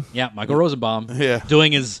Rosenbaum. Michael Rosenbaum. Yeah.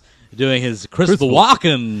 Doing his Christopher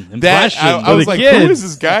Walken that impression. I was the like, kid. who is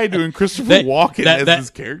this guy doing Christopher Walken as his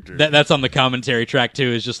character? That's on the commentary track too.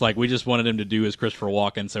 Is just like, we just wanted him to do his Christopher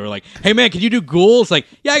Walken, so we're like, hey man, can you do Ghoul? It's like,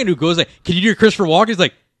 yeah, I can do Ghoul. It's like, can you do your Christopher Walken? He's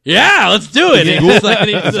like, yeah, let's do it. Ghoul- It's like,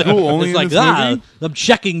 it's Ghoul only it's in like, this movie? I'm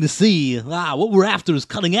checking to see what we're after is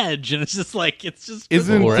cutting edge, and it's just like, it's just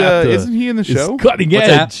isn't We're after isn't he in the is show? Cutting What's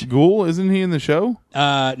edge. that? Ghoul, isn't he in the show?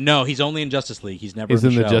 no, he's only in Justice League. He's never He's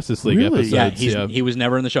in the show. Justice League Really? episodes. Yeah, he was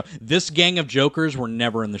never in the show. This gang of Jokers were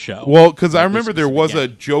never in the show. Well, because I remember there was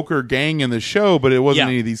specific a Joker gang in the show, but it wasn't Yeah.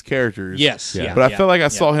 any of these characters. Yes, yeah. But I yeah, felt like I yeah.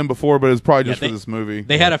 saw him before, but it was probably just Yeah, for this movie.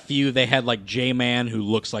 They had a few. They had like J-Man, who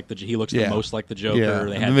looks like he looks the most like the Joker. Yeah.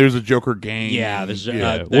 They And had then there's a Joker gang. yeah. There's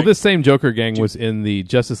Yeah. Well, this same Joker gang was in the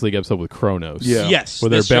Justice League episode with Kronos. Yeah. yes, Where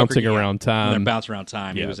they're this Joker, bouncing yeah. around time. When they're bouncing around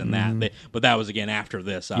time. He Yeah. was in that. But that was again after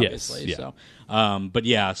this, obviously. yeah. So, but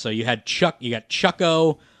yeah. So you had You got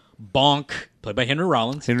Chucko, Bonk, played by Henry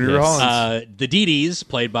Rollins. Henry Rollins. The Dee Dees,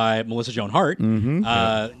 played by Melissa Joan Hart.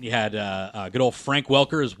 Mm-hmm. You had good old Frank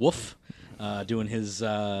Welker as Woof, doing his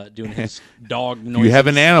dog noise. You have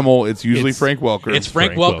an animal, it's usually It's- Frank Welker. It's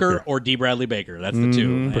Frank Frank Welker Welker. or D. Bradley Baker. That's the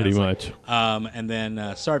two. Yeah, Pretty it's like- much. and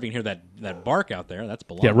then, sorry if you can hear that bark out there. That's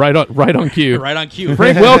Belong. Yeah, right on cue. Right on cue.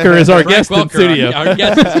 Frank Welker is our Frank guest in Welker, studio. Our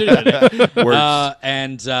guest in studio today. Works.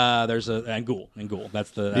 And there's and Ghoul.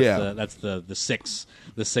 That's the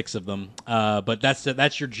six of them. But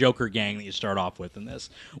that's your Joker gang that you start off with in this,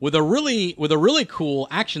 with a really cool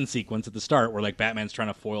action sequence at the start where like Batman's trying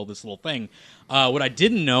to foil this little thing. What I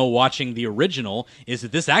didn't know watching the original is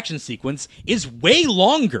that this action sequence is way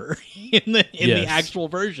longer in the Yes. actual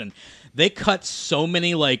version. They cut so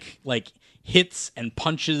many like hits and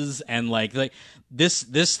punches and like this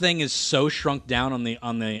thing is so shrunk down on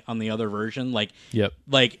the other version. Yep.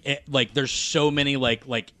 Like there's so many like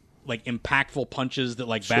impactful punches that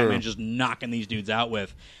like Batman's just knocking these dudes out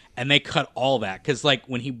with, and they cut all that because like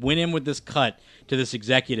when he went in with this cut to this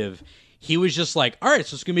executive, he was just like, all right,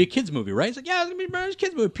 so it's gonna be a kids movie, right? He's like, yeah, it's gonna be a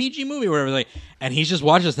kids movie, PG movie, or whatever. Like, and he's just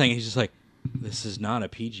watching this thing, and he's just like, this is not a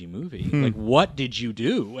PG movie. Like, what did you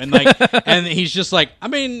do? And like, and he's just like, I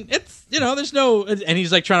mean, it's there's no, and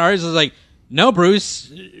he's like trying to argue, he's like, no,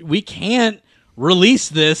 Bruce, we can't release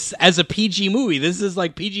this as a PG movie. This is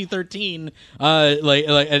like PG-13,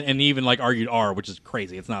 and even like argued R, which is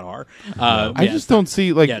crazy. It's not R. I just don't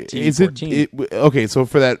see like is TV-14. it okay? So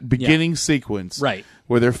for that beginning sequence, Right.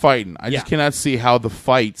 where they're fighting, I just Yeah. cannot see how the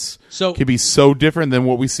fights So- can be so different than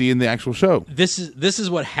what we see in the actual show. This is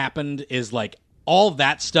what happened. Is like all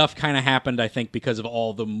that stuff kind of happened. I think because of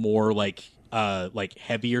all the more like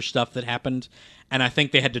heavier stuff that happened. And I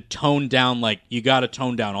think they had to tone down, like, you got to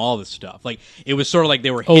tone down all this stuff. Like, it was sort of like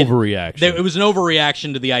they were Overreaction. It was an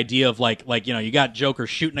overreaction to the idea of, like you got Joker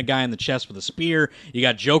shooting a guy in the chest with a spear. You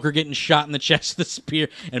got Joker getting shot in the chest with a spear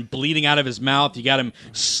and bleeding out of his mouth. You got him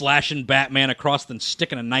slashing Batman across and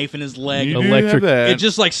sticking a knife in his leg. You do Electric- have that. It's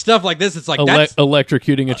just like stuff like this. It's like, that's...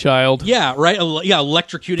 Electrocuting a child. Yeah, right.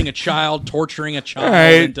 Electrocuting a child, torturing a child. All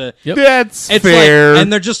right, Into, that's it's fair. like,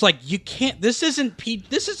 and they're just like, you can't. This isn't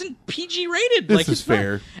PG rated. This like, is it's not.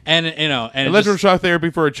 fair. And and it just- Electroshock therapy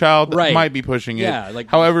for a child Right. might be pushing it. Yeah, like-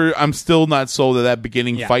 however, I'm still not sold that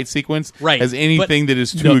beginning Yeah. fight sequence Right. has anything that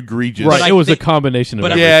is too No. egregious. Right. I It was a think- combination of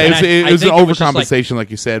but I- everything. Yeah, And it was an think it was just like- overcompensation, like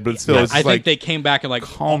you said, but still, it's I think like they came back and like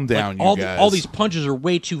calm down, you all guys. all these punches are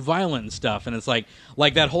way too violent and stuff, and it's like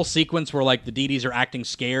that whole sequence where like the Dee Dees are acting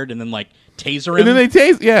scared, and then like taser him. And then they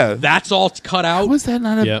tase. Yeah. That's all cut out. Was that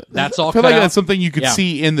not a? Yeah. That's all I feel cut like out. that's something you could Yeah.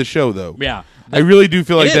 see in the show, though. Yeah. I really do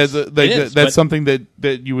feel like It is. that's But- something that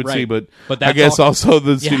you would see, Right. but But I that's guess all- also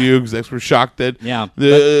the Yeah. studio execs were shocked that Yeah.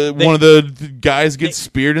 the But they- one of the guys gets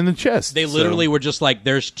speared in the chest. They So- literally were just like,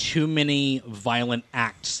 there's too many violent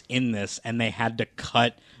acts in this, and they had to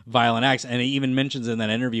cut violent acts. And he even mentions in that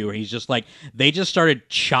interview where he's just like, they just started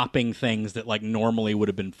chopping things that like normally would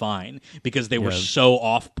have been fine because they were so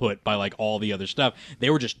off put by like all the other stuff. They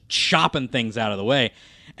were just chopping things out of the way.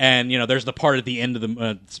 And there's the part at the end of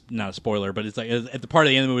the it's not a spoiler, but it's like at the part of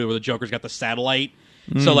the end of the movie where the Joker's got the satellite.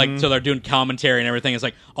 So they're doing commentary and everything. It's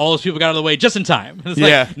like all those people got out of the way just in time. It's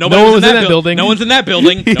Yeah. like nobody No was one was in that building. No one's in that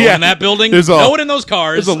building. No Yeah. one in that building. There's No one in those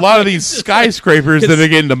cars. There's a lot of these skyscrapers that are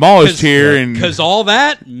getting demolished here, and because all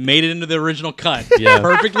that made it into the original cut. Yeah.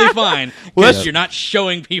 Perfectly fine. Well, Because that's- you're not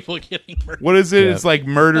showing people getting murdered. what is it? Yeah. It's like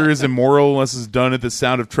murder is immoral unless it's done at the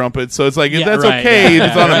sound of trumpets. So it's like Yeah, that's right, okay. yeah.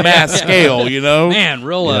 If it's on a mass scale, Man,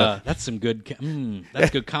 real. That's some good. That's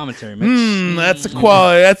good commentary, Mitch. That's a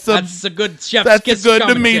quality. That's That's a good chef's that's kiss a good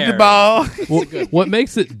commentary. meatball. Well, what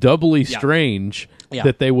makes it doubly strange Yeah.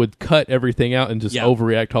 that they would cut everything out and just Yeah.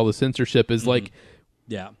 overreact to all the censorship is like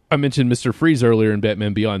Yeah. I mentioned Mr. Freeze earlier in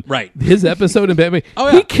Batman Beyond. Right. His episode in Batman, Oh,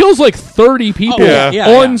 yeah. he kills like 30 people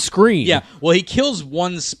on screen. Yeah. Well, he kills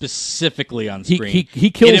one specifically on He, screen. he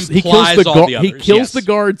kills It implies all the he others. kills Yes. the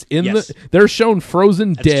guards in Yes. the they're shown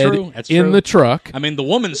frozen dead true. That's in true. the truck. I mean, the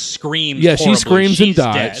woman screams. Yeah, she horribly. screams and She's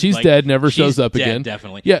dies. dead. She's Like, dead, never she's shows up dead, again.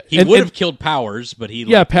 Definitely. Yeah, he and- would and- have killed Powers, but he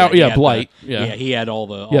Yeah, he had Blight. The, Yeah. he had all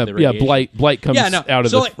the yeah, the radiation. Blight comes Yeah, no. out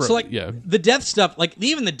of so the like, so like yeah. the death stuff, like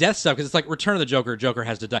even the death stuff, because it's like Return of the Joker. Joker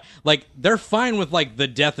has to die. Like they're fine with like the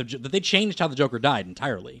death of. That they changed how the Joker died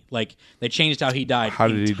entirely. Like they changed how he died. How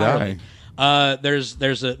did he entirely. die?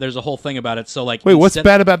 There's a whole thing about it. So like, Wait, what's instead-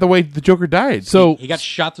 bad about the way the Joker died? So He got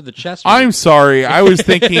shot through the chest. I'm sorry. I was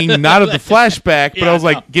thinking not of the flashback, but Yeah, I was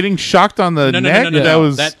like no. getting shocked on the no, neck. no. That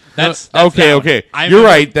was That's okay. that one. Okay, I you're remember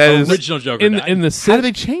right. That the is original Joker. in died. in the How did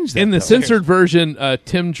they change that? in the though? censored version,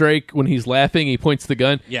 Tim Drake, when he's laughing, he points the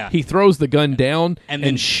gun. Yeah. He throws the gun down And and,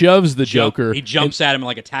 then shoves the Joker. He jumps at him and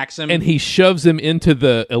like attacks him. and he shoves him into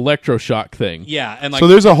the electroshock thing. yeah, and like So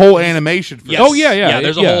there's a whole animation. For yes. Oh, yeah.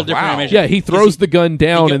 There's a Yeah. whole different Wow. animation. Yeah, he throws the gun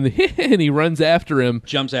down go- and he runs after him,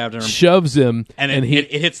 jumps after him, shoves him, and he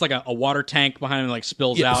it hits like a water tank behind him, and like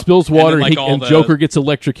spills out, spills and then, water, like, and, all the- Joker gets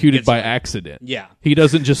electrocuted gets- by accident. Yeah. He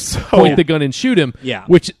doesn't just point the gun and shoot him, Yeah.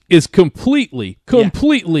 which is completely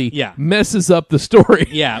Yeah. messes up the story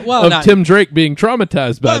Yeah, well, of not- Tim Drake being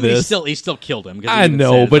traumatized by Well, I mean, this. he still killed him. 'cause he I even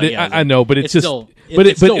know, says, but like, it, yeah, I know, but it's just, still, but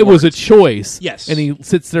it still was a worked. choice. Yes. and he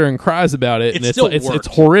sits there and cries about it, It and it's still like, it's worked.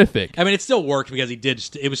 horrific. I mean, it still worked because he did.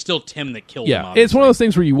 It was still Tim that killed him. Yeah, Obviously. it's one of those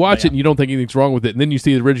things where you watch But, it and you don't think anything's wrong with it, and then you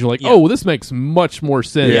see the original, like, Yeah. oh, well, this makes much more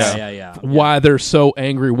sense. Yeah. Why they're so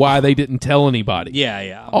angry? Why they didn't tell anybody?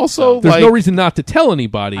 Yeah. Also, There's like, no reason not to tell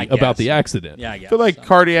anybody I about guess. the accident. Yeah, I I guess. feel like so.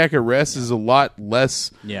 cardiac arrest is a lot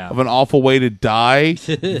less Yeah. of an awful way to die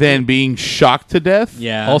than being shocked to death.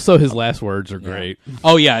 Yeah. Also, his last words are great.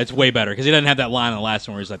 Oh yeah, it's way better because he doesn't have that line in the last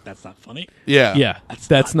one where he's like, "That's not funny." Yeah. Yeah,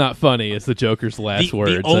 that's not funny. It's the Joker's last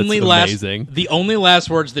words. The only that's amazing. the only last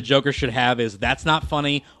words the Joker should have is "That's not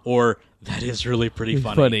funny" or "That is really pretty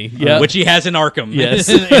funny." Funny, yeah. Which he has in Arkham. Yes.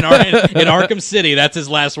 in Arkham City, that's his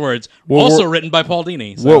last words. Well, also we're- written by Paul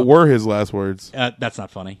Dini. So, What were his last words? that's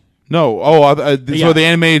not funny. No. Oh, so Yeah. the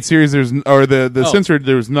animated series, the censored,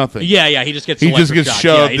 there was nothing. Yeah. He just gets He just gets electroshocked.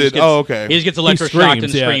 shoved he just it. gets, Oh, okay. He just gets He electroshocked and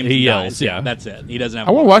screams, yeah. screams. He and yells, dies. yeah. That's it. He doesn't have.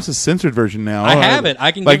 I want to a watch the censored version now. I have it.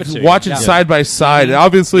 I can like give it to you. watch it Yeah. side by side.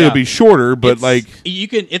 Obviously, Yeah. it'll be shorter, but It's- like you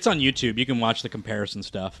can, it's on YouTube. You can watch the comparison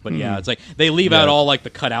stuff. But yeah, it's like they leave out all like the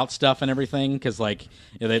cutout stuff and everything because like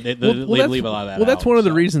they leave a lot of that. Well, that's out, one of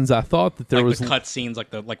the so. reasons I thought that there like was the cut scenes,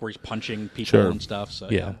 like where he's punching people Sure. and stuff. So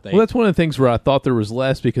Yeah. they, Well, that's one of the things where I thought there was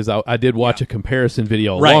less because I did watch a comparison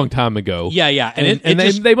video a Right. long time ago. yeah, and it they,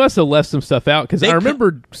 just, they must have left some stuff out because They I cut-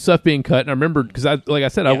 remember stuff being cut, and I remember because like I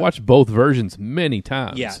said, I Yeah. watched both versions many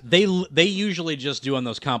times. yeah, they usually just do on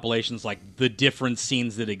those compilations like the different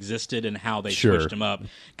scenes that existed and how they Sure. switched them up.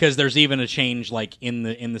 Because there's even a change like in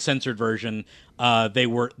the censored version.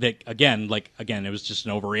 It was just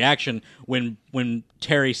an overreaction when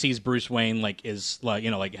Terry sees Bruce Wayne like is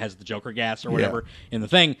like has the Joker gas or whatever in the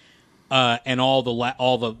thing, and all the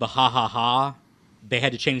ha ha ha. They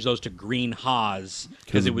had to change those to green ha's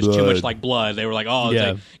because it was too blood. much like blood. They were like, oh,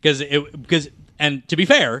 Yeah. because and to be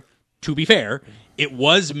fair, it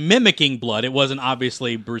was mimicking blood. It wasn't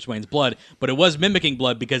obviously Bruce Wayne's blood, but it was mimicking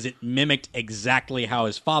blood because it mimicked exactly how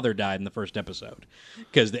his father died in the first episode.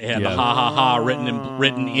 Because it had the ha ha ha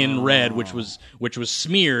written in red, which was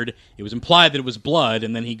smeared. It was implied that it was blood,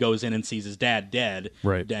 and then he goes in and sees his dad dead.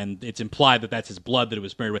 Right. And it's implied that that's his blood that it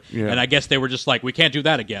was smeared with. Yeah. And I guess they were just like, we can't do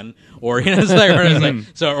that again, or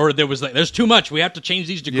or there was like, there's too much. We have to change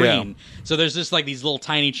these to green. So there's just like these little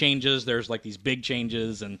tiny changes. There's like these big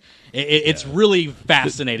changes, and it's really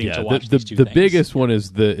fascinating to watch. These two the things. biggest one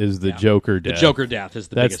is the Joker death. The Joker death is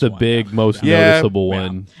the That's biggest the one. big, most Yeah. noticeable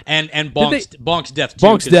one. And Bonk's death too.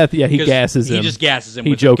 Bonk's death, yeah, he gasses him. He just gasses him.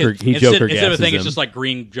 He with Joker instead gasses of a thing, it's him. just like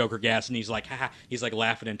green Joker gas, and he's like, he's like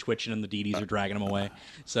laughing and twitching, and the DDs are dragging him away.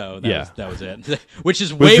 So that was it. Which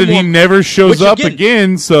is But way then more. he never shows which up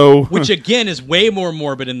again. So Which again is way more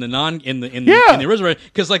morbid in the original,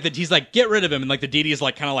 because like he's like, get rid of him, and like the DD is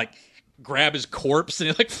like kind of like grab his corpse, and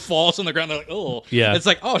he like falls on the ground. They're like, oh, yeah. It's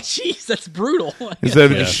like, oh, jeez, that's brutal.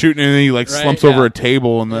 instead of just shooting, and then he like slumps over a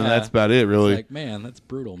table, and then that's about it. Really, It's like, man, that's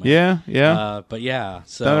brutal, man. Yeah. But yeah,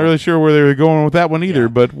 so Not really sure where they were going with that one either,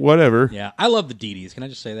 but whatever. yeah, I love the DDs. Can I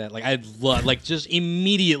just say that? Like, I love, like, just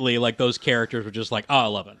immediately, like, those characters were just like, oh, I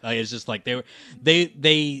love it. Like, it's just like they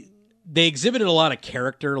exhibited a lot of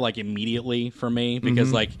character, like, immediately for me,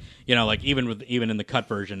 because like, you know, like even in the cut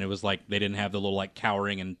version, it was like they didn't have the little like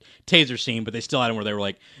cowering and taser scene, but they still had them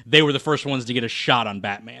where they were the first ones to get a shot on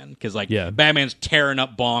Batman, because like Batman's tearing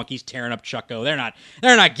up Bonk, he's tearing up Chucko. They're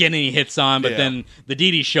not getting any hits on, but then the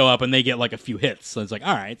DDs show up and they get like a few hits. So it's like,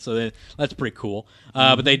 all right, so that's pretty cool.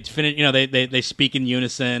 But they finish, you know, they speak in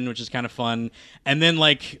unison, which is kind of fun. And then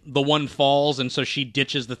like the one falls, and so she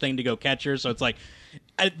ditches the thing to go catch her. So it's like,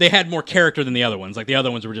 they had more character than the other ones. Like the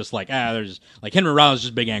other ones were just like, they're just like Henry Rollins, is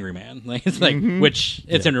just a big angry man. Like it's like, which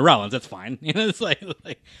it's Henry Rollins, that's fine. You know, it's like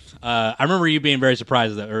I remember you being very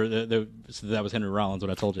surprised that that was Henry Rollins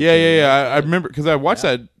when I told you. Yeah. I remember because I watched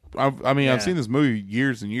that. I've seen this movie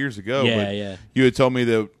years and years ago. Yeah. You had told me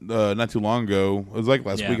that not too long ago. It was like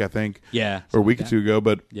last week, I think. Yeah, or a week or two ago.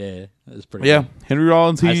 But yeah, that was pretty. Yeah, cool. Henry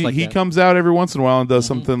Rollins. I just like He that. comes out every once in a while and does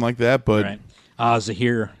something like that. But Right.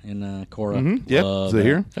 Zahir in Korra. Yep, Love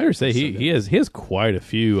Zahir. that. I would say he has quite a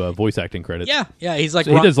few voice acting credits. Yeah, he's like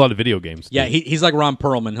So he does a lot of video games. Yeah, too. he's like Ron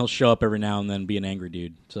Perlman. He'll show up every now and then, be an angry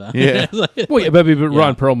dude. So Yeah. Well, but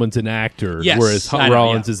Ron Perlman's an actor, Yes, whereas I know,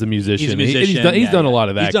 Rollins yeah. is a musician. He's a musician, He's done a lot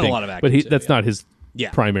of He's acting. done a lot of acting, but too, that's not his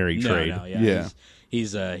primary No, trade. No, Yeah.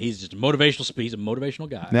 He's just a motivational. He's a motivational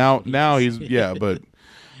guy. now he's but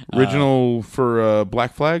original for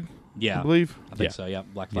Black Flag. Yeah, I believe. I think so. Yeah,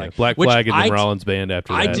 Black Flag. Yeah, Black Which Flag and I- then Rollins band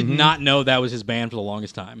after that. I did not know that was his band for the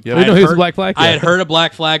longest time. Yeah. I Wait, had no, he was heard- Black Flag? I had Yeah. heard of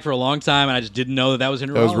Black Flag for a long time, and I just didn't know that was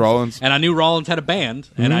Henry That was Rollins. Rollins. And I knew Rollins had a band,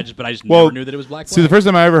 and I just Well, never knew that it was Black Flag. See, the first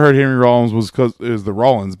time I ever heard Henry Rollins was because it was the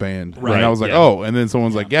Rollins band, Right, and I was like, yeah. oh, and then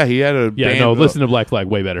someone's like, yeah, he had a Yeah, band. no, listen to Black Flag,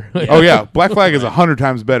 way better. Oh yeah, Black Flag is 100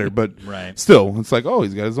 times better, but Right. still, it's like, oh,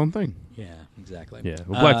 he's got his own thing. yeah, exactly. Yeah,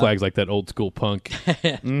 well, Black Flag's like that old school punk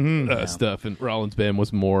stuff, and Rollins band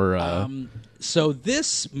was more. So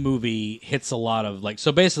this movie hits a lot of like.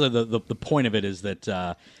 So basically, the point of it is that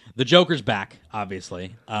the Joker's back.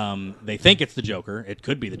 Obviously, they think it's the Joker. It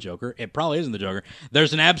could be the Joker. It probably isn't the Joker.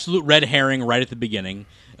 There's an absolute red herring right at the beginning.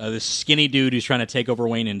 This skinny dude who's trying to take over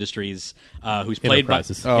Wayne Industries, who's played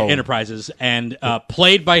Enterprises. by Enterprises, and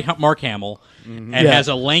played by Mark Hamill, and Yeah. has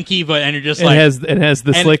a lanky, and you're just it like, has the and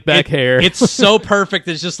slick back hair. It's so perfect.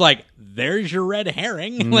 It's just like, there's your red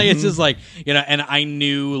herring. Like it's just like, you know, and I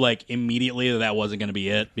knew like immediately that wasn't going to be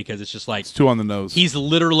it, because it's just like It's too on the nose. he's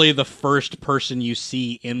literally the first person you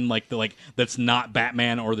see in like the that's not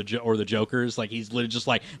Batman or the Joker's. Like he's literally just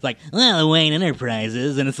like well, Wayne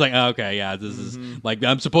Enterprises, and it's like, oh, okay, yeah, this is like,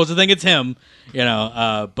 I'm supposed to think it's him, you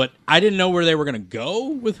know. But I didn't know where they were going to go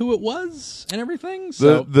with who it was and everything.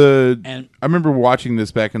 So I remember watching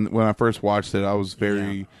this back when I first watched it. I was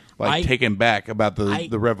very taken back about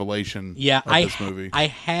the revelation. Yeah, of this movie. I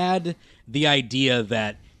had the idea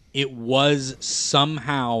that it was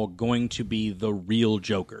somehow going to be the real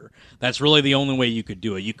Joker. That's really the only way you could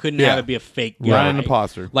do it. You couldn't have it be a fake guy. Ryan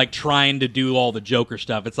Imposter. Like trying to do all the Joker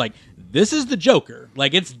stuff. It's like, this is the Joker.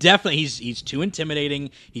 Like it's definitely, he's too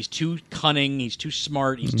intimidating, he's too cunning, he's too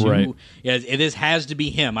smart, he's too Right. has to be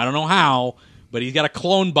him. I don't know how, but he's got a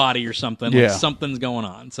clone body or something. Yeah. Like something's going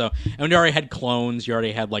on. So, and we already had clones. You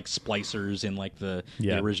already had like splicers in like the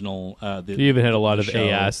original. You even had a lot of show.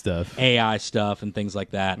 AI stuff. AI stuff and things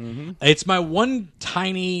like that. It's my one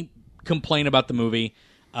tiny complaint about the movie.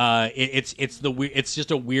 It's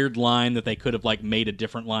just a weird line that they could have like made a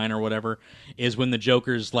different line or whatever. Is when the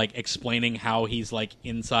Joker's like explaining how he's like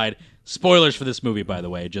inside Spoilers for this movie, by the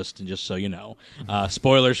way, just so you know.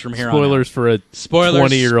 Spoilers from here on. Spoilers for a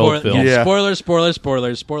 20-year-old film. Yeah. Spoilers.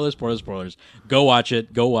 Go watch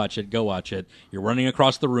it. You're running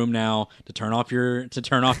across the room now to turn off your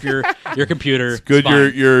your computer. It's good.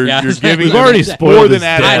 fine. You're giving We've already them spoiled more his than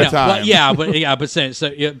at I a know. time.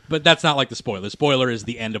 Well, but that's not like the spoiler. The spoiler is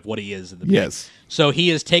the end of what he is at the beginning. Yes. So he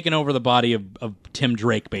has taken over the body of Tim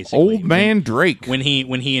Drake, basically. Old man Drake. When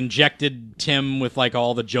he injected Tim with like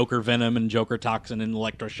all the Joker venom and Joker toxin and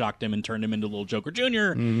electroshocked him and turned him into little Joker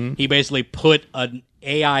Jr., he basically put an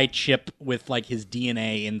AI chip with like his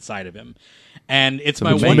DNA inside of him. And it's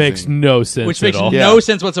my amazing. one Which makes no sense which makes at all. no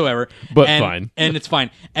sense whatsoever. But and, fine. And it's fine.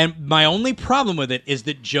 And my only problem with it is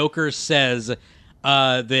that Joker says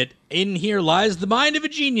that in here lies the mind of a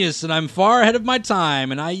genius, and I'm far ahead of my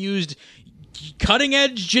time, and I used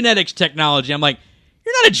cutting-edge genetics technology. I'm like,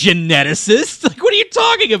 you're not a geneticist. Like, what are you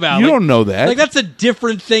talking about? You Like, don't know that. Like, that's a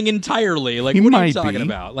different thing entirely. Like, He what are you might talking be.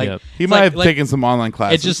 about? Like, Yep. He it's might like- have like, taken some online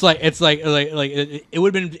classes. It's just like it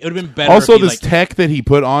would have been better. also, if he, this like, tech that he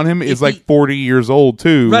put on him is if like he- 40 years old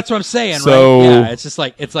too. That's what I'm saying, So- right? Yeah, it's just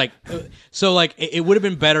like so like it would have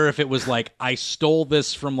been better if it was like I stole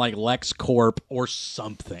this from like LexCorp or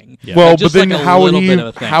something. Well, Like, but just then like a how would little he? bit of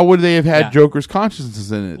a thing. How would they have had Yeah. Joker's consciousness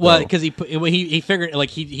in it? Well, though? because he figured like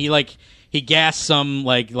he gassed some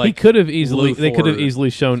like He could have easily. Luthor They could have easily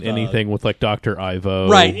shown anything with like Dr. Ivo.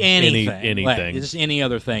 right anything Anything. Like, just any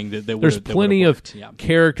other thing that There's plenty of yeah.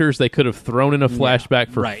 characters they could have thrown in a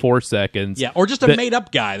flashback for right. 4 seconds. Yeah, or just a that- made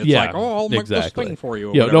up guy that's yeah, like, oh, I'll make exactly. this thing for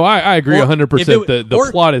you. Or Yeah, whatever. no, I agree Or 100%. if The or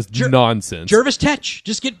plot is nonsense. Jervis Tetch,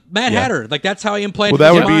 just get Mad Yeah. Hatter. Like that's how he implanted. Well,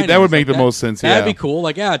 that his would be- mind. that And would it's make like, the most sense, That'd yeah. be cool.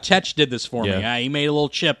 Like, yeah, Tetch did this for me. Yeah. Yeah, he made a little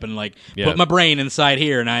chip and like Yeah. put my brain inside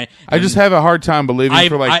here, and I just have a hard time believing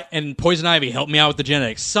for like and Poison Ivy helped me out with the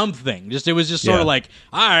genetics. Something. It was just sort Yeah. of like,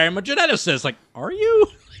 I'm a geneticist. Like, are you?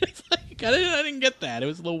 It's like, I didn't get that. It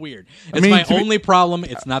was a little weird. It's mean, my to be- only problem.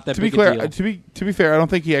 It's not that to be big clear. a deal. To be fair, I don't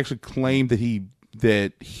think he actually claimed that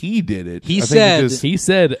he did it. He I think said- just- He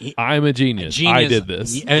said, "I'm a genius. I Genius. did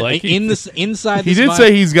this." Inside. he this did mind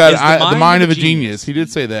say he's got is the mind of a genius. He did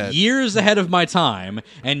say that. Years ahead of my time,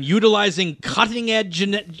 and utilizing cutting edge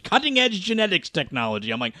genetics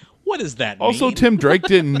technology. I'm like, what does that mean? Also, Tim Drake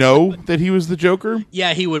didn't know that he was the Joker.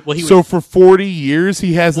 Yeah, he would. Well, he So would. for 40 years,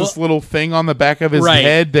 he has this Well- little thing on the back of his Right.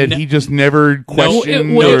 head that No- he just never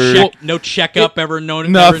questioned. well, or, No checkup ever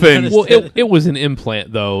known. Nothing. Well, it was an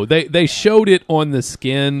implant, though. They showed it on the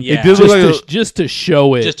skin. Yeah. It did just, look like to, just to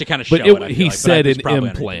show it. Just to kind of but show it. I feel he like. said But it's an probably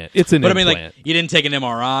implant. underneath. It's an But I mean, implant. like, you didn't take an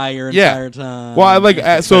MRI your Yeah. entire time. Well, I like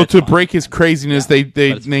But so it's to fine. break his craziness, Yeah. they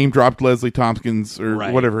But it's name dropped Leslie Tompkins or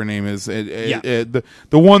Right. whatever her name is. Yeah. The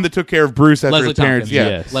one that took care of Bruce after Leslie his parents. Tompkins. Yeah,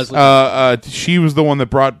 Yes. Leslie she was the one that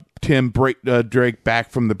brought Drake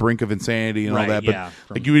back from the brink of insanity and all Right, that. But yeah.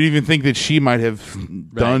 like you would even think that she might have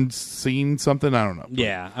seen something. I don't know.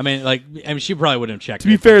 Yeah, I mean, she probably wouldn't have checked. To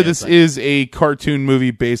be fair, this is a cartoon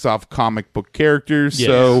movie based off comic book characters, Yes.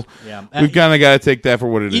 so Yeah. we've kind of got to take that for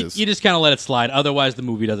what it is. You just kind of let it slide. Otherwise, the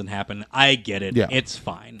movie doesn't happen. I get it. Yeah. It's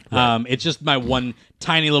fine. It's just my one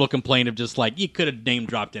tiny little complaint of just like you could have name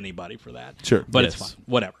dropped anybody for that. Sure. but Yes. it's fine.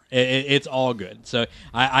 Whatever. It's all good. So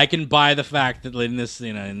I can buy the fact that in this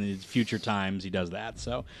in the future times he does that.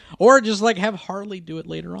 So or just like have Harley do it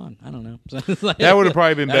later on. I don't know. That would have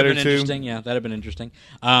probably been That'd better, have too. Interesting. Yeah, that'd have been interesting.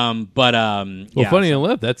 Well, Yeah, funny so-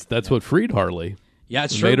 enough, that's what freed Harley. Yeah,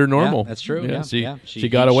 it's It true. made her normal. Yeah, that's true. Yeah, Yeah, she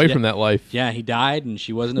got away did- from that life. Yeah, he died, and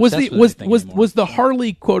she wasn't. Was obsessed the with anything anymore. was the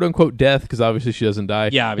Harley quote unquote death? Because obviously she doesn't die.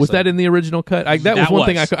 Yeah, was obviously. that in the original cut? That was That one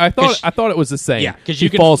thing was. I 'Cause thought it was the same. Yeah, 'cause she you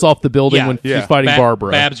can- falls off the building Yeah. when Yeah. she's fighting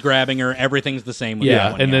Barbara. Babs grabbing her. Everything's the same. With Yeah,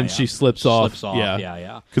 that one. and then she slips off. Slips off. Yeah.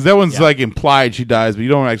 Yeah. Because that one's Yeah. like implied she dies, but you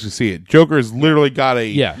don't actually see it. Joker's literally got a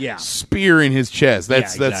Yeah. spear in his chest.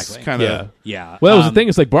 That's exactly. kind Yeah. of Yeah. Well, that was the thing.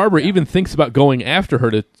 It's like Barbara even thinks about going after her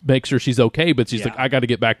to make sure she's okay, but she's Yeah. like, "I got to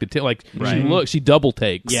get back to Tim." Like Right. she double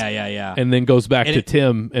takes. Yeah. and then goes back And to it-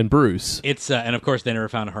 Tim and Bruce. It's and of course they never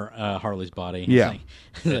found her Harley's body. Yeah.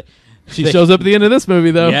 It's like- She shows up at the end of this movie,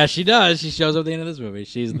 though. Yeah, she does. She shows up at the end of this movie.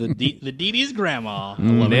 She's the the Dee Dee's grandma. I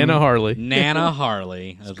love it. Nana Harley. Nana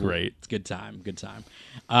Harley. That's great. It's a good time. Good time.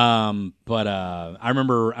 But I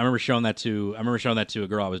remember showing that to a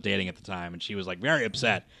girl I was dating at the time, and she was like very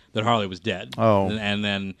upset that Harley was dead. Oh. and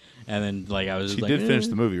then like I was she like, did finish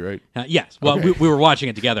the movie, right? yes. Well, Okay. we were watching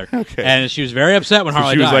it together. Okay. And she was very upset when So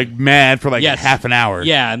Harley she was died. like mad for like Yes. half an hour.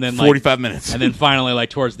 Yeah, and then 45 minutes. and then finally, like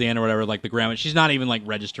towards the end or whatever, like the grandma, she's not even like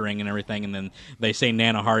registering and everything. everything, and then they say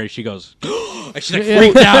Nana Hardy. She goes, and she like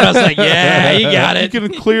freaked out. I was like, yeah, you got it. You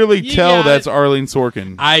can clearly You tell got that's it. Arlene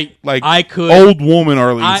Sorkin. I could. Old woman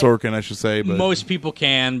Arlene Sorkin, I should say. But Most people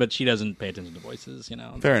can, but she doesn't pay attention to voices.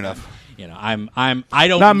 fair enough. I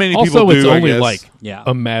don't. Not many people Also, do. it's I only guess. like Yeah.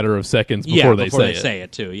 a matter of seconds before they say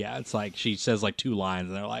it. too. Yeah, it's like she says like 2 lines,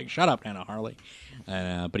 and they're like, "Shut up, Nana Harley."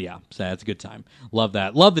 But yeah, so it's a good time. Love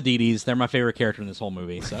that. Love the Dee-Dees. They're my favorite character in this whole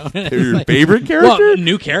movie. So They're your favorite character? Well,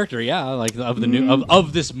 new character, yeah, like of the new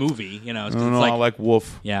of this movie. You know, it's, I don't it's know. like I like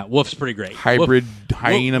Wolf. yeah, Wolf's pretty great. Hybrid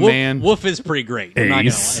hyena man. Wolf is pretty great. I'm not gonna lie.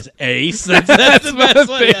 Ace. It's Ace. That's the best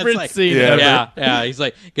one. favorite That's scene ever. Yeah. He's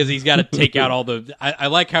like because he's got to take out all the. I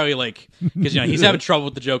like how he like because he's having trouble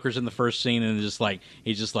with the Jokers in the first scene and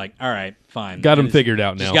he's just like all right fine Got him And figured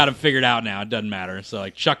out now. Just got him figured out now. It doesn't matter. So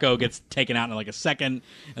like Chucko gets taken out in like a second,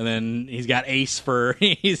 and then he's got Ace for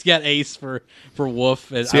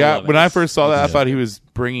Wolf. And See, love when I Ace. first saw that, I thought he was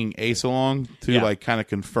bringing Ace along to Yeah. like kind of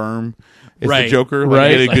confirm it's Right. the Joker, like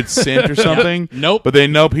Right. get a good scent or something. Nope. But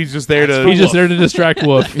then nope, he's just there to. He's just there to distract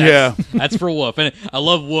Wolf. yeah, That's for Wolf, and I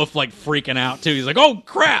love Wolf like freaking out too. He's like, "Oh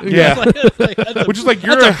crap!" Yeah. That's which is like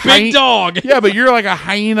you're that's a big dog. Yeah, but you're like a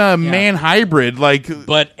hyena man hybrid. Like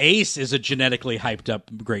But Ace is a genetically hyped up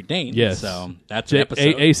Great Dane. Yes. So that's an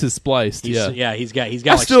episode. Ace is spliced. He's, Yeah. he's got I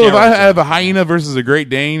like still, if I steroids. have a hyena versus a Great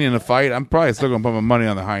Dane in a fight, I'm probably still gonna put my money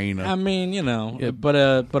on the hyena. I mean, but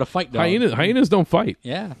a fight dog. Hyenas don't fight.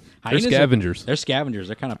 Yeah. They're scavengers. They're scavengers.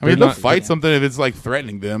 They're kind of. I mean, they're they'll not- fight something if it's like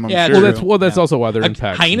threatening them. I'm Yeah, sure. That's also why they're in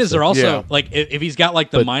packs. Hyenas are also Yeah. like if he's got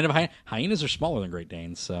like the But- mind of hyenas are smaller than Great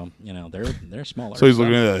Danes, so they're smaller. So he's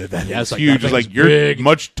looking at that. Yeah, It's it's like, huge. that It's like thing's you're big.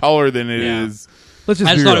 much taller than it is. Yeah. Let's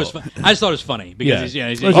just I be just, thought real. it was I just thought it was funny because Yeah.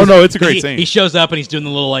 he's Oh, no, it's a great he, scene. He shows up and he's doing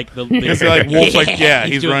the little like the like Wolf's like, yeah,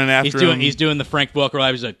 he's doing, running after him. He's doing the Frank Welker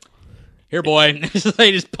live. He's like, "Here, boy!" he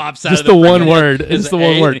just pops out. Just of the one freaking- word. It's Just the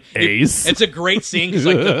one word. It- Ace. It's a great scene because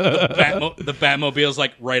like the Batmobile's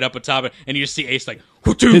like right up atop it, and you just see Ace like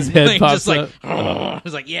His head like, pops just like up.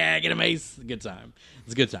 he's like, "Yeah, get him, Ace." Good time.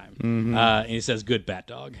 It's a good time. And he says, "Good Bat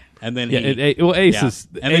Dog," and then Yeah, he, Ace yeah. is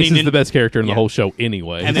And then Ace he is the best character in the yeah. whole show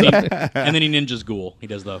anyway. and then he ninjas Ghoul. He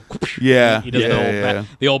does the Yeah, he does yeah, the old yeah.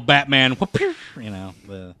 the old Batman.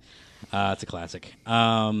 It's a classic.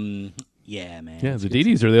 Yeah, man. yeah, the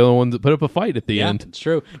Dee-Dees are the only ones that put up a fight at the Yeah, end. it's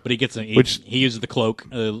true. But he gets he uses the cloak.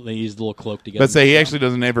 They use the little cloak to get. Let's him. say he actually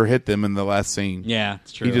doesn't ever hit them in the last scene. Yeah,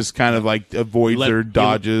 it's true. He just kind of like avoids Let- their he-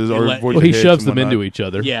 dodges he or let- avoids Well, he their hits shoves and them into whatnot. each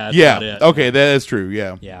other. yeah, that's about Yeah. it. Okay, that is true.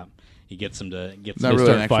 Yeah. Yeah, he gets him to get Not They really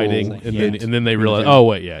start an actual fighting, hit. and then they realize, oh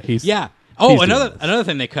wait, yeah, he's Yeah. He's Oh, doing another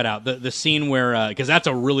thing they cut out the scene where because that's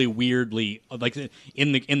a really weirdly like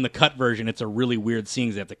in the cut version it's a really weird scene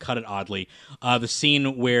 'cause they have to cut it oddly. The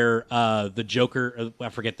scene where the Joker I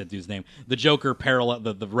forget the dude's name, the Joker parallel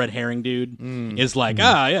the red herring dude is like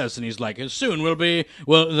yes, and he's like soon we'll be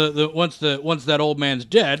the once that old man's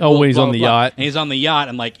dead. Oh, when he's blah, on blah, the blah. yacht. And he's on the yacht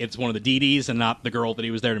and like it's one of the Dee-Dees and not the girl that he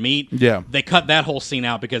was there to meet. Yeah. They cut that whole scene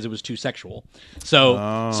out because it was too sexual.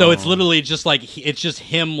 So it's literally just like it's just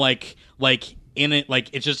him like in it, like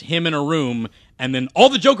it's just him in a room, and then all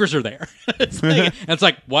the Jokers are there. It's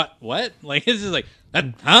like what? Like it's just like that,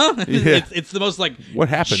 huh? Yeah. It's the most like What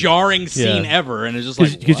happened? jarring scene Yeah. ever, and it's just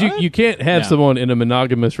like because what? you can't have Yeah. someone in a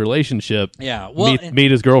monogamous relationship. Yeah, well, meet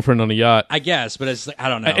his girlfriend on a yacht. I guess, but it's like, I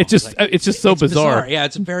don't know. It's just like, it's just so bizarre. Yeah,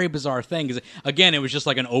 it's a very bizarre thing because again, it was just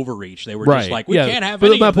like an overreach. They were Right. just like we yeah. can't have.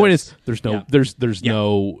 But any my of point this. is, there's no, Yeah. there's Yeah.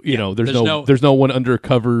 no, you Yeah. know, there's There's no one under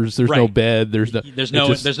covers. There's no Right. bed. There's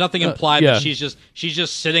There's nothing implied yeah. that she's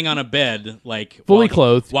just sitting on a bed like fully while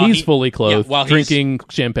clothed. while He's fully clothed, while drinking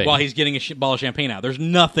champagne. while he's getting a bottle of champagne out. There's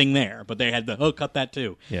nothing there, but they had to cut that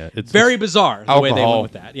too. Yeah, it's very bizarre the way they Alcohol.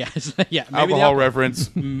 went with that. Yes, yeah, maybe Alcohol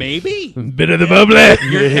reference. Maybe bit of the bubbly. a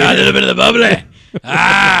little bit of the bubbly.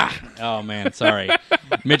 Oh man, sorry.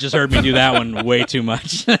 Mitch has heard me do that one way too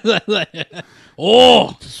much.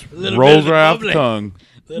 Oh, a little bit Rolls of the right off the bubbly. tongue.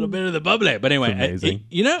 A little bit of the bubbly. But anyway, amazing.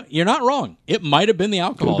 you're not wrong. It might have been the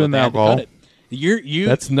alcohol. Could've been that they the had to alcohol. cut it. You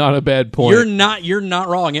That's not a bad point. you're not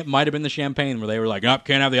wrong. It might have been the champagne where they were like, "Oh,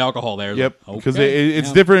 can't have the alcohol there." Yep, Like, because okay. it's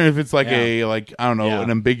Yeah. different if it's like Yeah. a like I don't know Yeah. an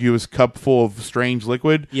ambiguous cup full of strange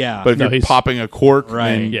liquid. Yeah. but if No, you're he's- popping a cork,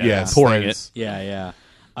 Right. then Yeah, yes, pouring that's- Yeah.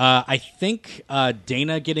 I think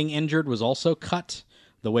Dana getting injured was also cut.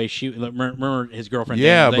 The way she remember his girlfriend.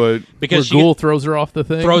 Yeah, Dana, but because Where she Ghoul throws her off the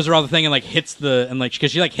thing. throws her off the thing and like hits the and like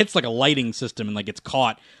because she like hits like a lighting system and like gets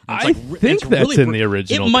caught. And it's, I like, think it's that's really in the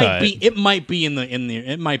original It might cut. be. It might be in the.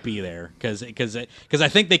 It might be there because I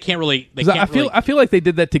think they can't really. They 'Cause can't I feel like they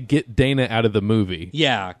did that to get Dana out of the movie.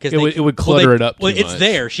 Yeah, because It would clutter it up Well, too it's much.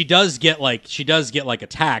 there. She does get like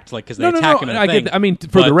attacked, like because they No, attack him. In a I thing. get. I mean, for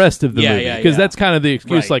But- the rest of the yeah, movie, yeah, because yeah. that's kind of the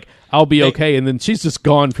excuse. Right. Like, I'll be okay, and then she's just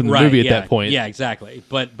gone from the movie at that point. Yeah, exactly.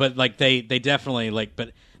 But like they definitely like,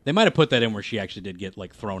 but they might have put that in where she actually did get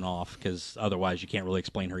like thrown off, because otherwise you can't really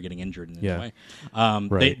explain her getting injured in any way.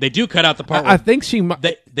 Right. They do cut out the part. I think she might.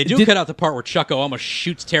 They do cut out the part where Chucko almost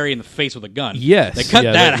shoots Terry in the face with a gun. Yes, they cut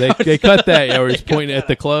that out. They cut that. Where he's pointing at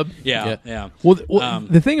the club. Yeah. Well,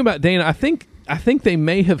 the thing about Dana, I think they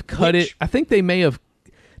may have cut it. I think they may have.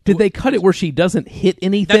 Did they cut it where she doesn't hit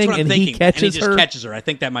anything That's what I'm thinking. he catches and he just her? catches her. I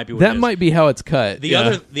think that might be what that it is. might be how it's cut. The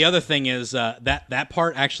other thing is that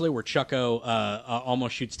part actually where Chucko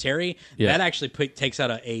almost shoots Terry. Yeah. That actually takes out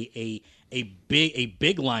a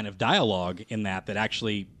big line of dialogue in that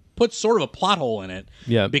actually puts sort of a plot hole in it.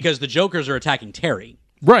 Yeah. Because the Jokers are attacking Terry.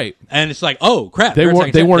 Right. And it's like, oh crap! They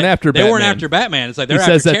weren't after Batman. They weren't after Batman. It's like they're He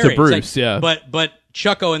after says that to Terry. It's Bruce, like, yeah. But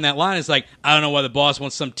Chucko in that line is like, I don't know why the boss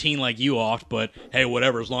wants some teen like you off, but hey,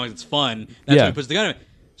 whatever, as long as it's fun. That's Yeah. why he puts the gun in.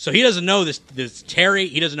 So he doesn't know this Terry.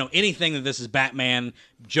 He doesn't know anything that this is Batman.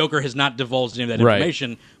 Joker has not divulged any of that Right.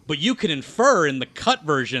 information. But you can infer in the cut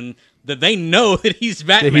version that they know that he's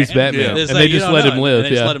Batman. That he's Batman. It's And like, they you just don't let know. him live, And they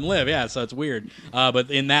just yeah. let him live. Yeah, so it's weird. But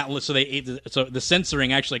in that, so the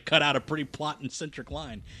censoring actually cut out a pretty plot and centric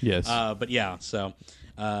line. Yes. But yeah, so.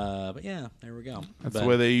 But yeah, there we go. That's the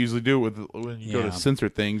way they usually do it when you go Yeah. to censor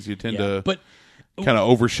things. You tend to But kind of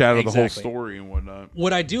overshadow the whole Exactly. story and whatnot.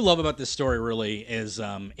 what I do love about this story really is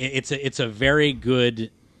it's a very good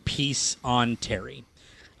piece on Terry.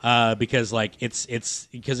 Because like it's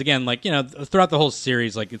because again, like, you know, throughout the whole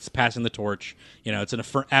series, like, it's passing the torch, you know, it's an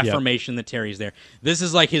affirmation that Terry's there. This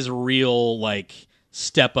is like his real like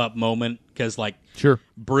step up moment, because like Sure.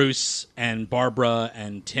 Bruce and Barbara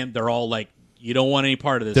and Tim, they're all like, you don't want any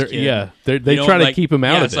part of this kid. Yeah, they You don't, try to like, keep him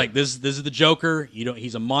out of it's it. like this is the Joker.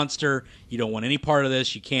 He's a monster. You don't want any part of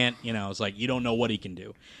this. You can't, you know, it's like you don't know what he can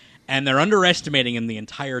do. And they're underestimating him the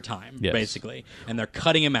entire time, Yes. basically. And they're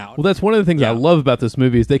cutting him out. Well, that's one of the things I love about this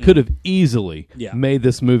movie is they could have easily Yeah. made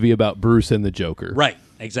this movie about Bruce and the Joker, Right,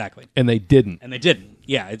 exactly. and they didn't. And they didn't.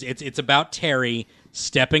 Yeah, it's about Terry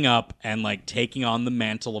stepping up and like taking on the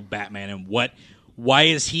mantle of Batman, and why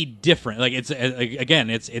is he different? Like, it's again,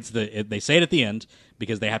 they say it at the end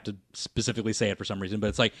because they have to specifically say it for some reason, but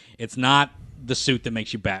it's like, it's not the suit that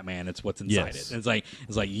makes you Batman, it's what's inside Yes. it.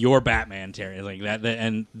 It's like you're Batman, Terry. It's like that,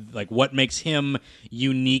 and like what makes him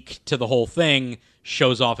unique to the whole thing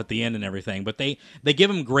shows off at the end and everything. But they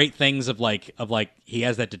give him great things of like he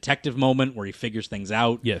has that detective moment where he figures things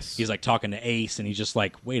out. Yes. He's like talking to Ace, and he's just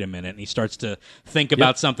like, wait a minute, and he starts to think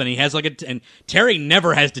about something. He has like and Terry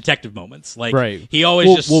never has detective moments. Like, Right. he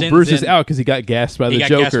always just sends Bruce is in- out because he got gassed by the got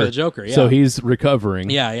Joker. gassed by the Joker, yeah. So he's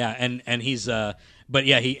recovering. Yeah, and he's but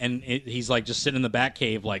yeah, he's like just sitting in the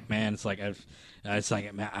Batcave, like, man, it's like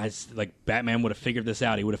like Batman would have figured this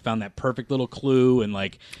out. He would have found that perfect little clue, and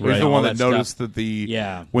like, He's the all one that stuff. noticed that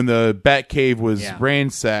Yeah. when the Batcave was Yeah.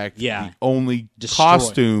 ransacked, Yeah. the only Destroyed.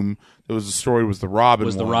 costume that was destroyed was the Robin.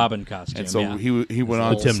 Was the one. Robin costume, and so yeah. he went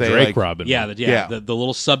on The to Tim say, Drake like, Robin. Yeah, Yeah. the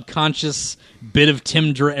little subconscious bit of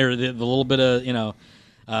Tim Drake, or the little bit of, you know,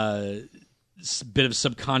 bit of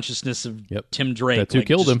subconsciousness of Yep. Tim Drake. That's who like,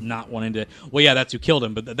 killed just him. Not wanting to. Well, yeah, that's who killed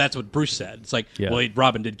him. But that's what Bruce said. It's like, Yeah. well,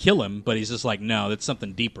 Robin did kill him, but he's just like, no, that's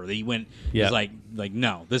something deeper. He went. Yeah. He's like,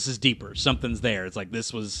 no, this is deeper. Something's there. It's like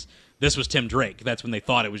this was Tim Drake. That's when they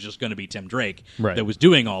thought it was just going to be Tim Drake Right. that was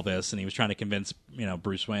doing all this, and he was trying to convince, you know,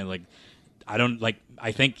 Bruce Wayne, like,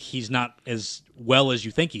 I think he's not as well as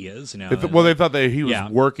you think he is. You know, Well, they thought that he was Yeah.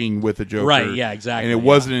 working with the Joker, Right, yeah, exactly, And it yeah.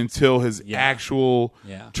 wasn't until his Yeah. actual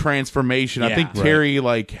Yeah. transformation. I Yeah. think Right. Terry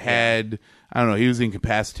had I don't know, he was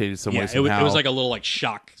incapacitated some way yeah, it was somehow. like a little like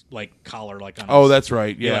shock like collar like on. Oh, his, that's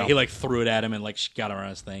right. He, Yeah, like, he like threw it at him and like got around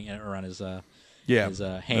his thing, around his yeah, his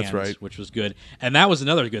hands, that's right. which was good. And that was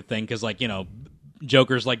another good thing because, like, you know,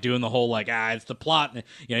 Joker's like doing the whole like, it's the plot. And,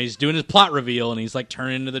 you know, he's doing his plot reveal and he's like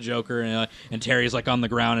turning into the Joker, and Terry's like on the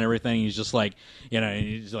ground and everything. He's just like, you know,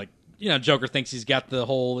 he's like, you know, Joker thinks he's got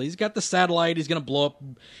the satellite. He's gonna blow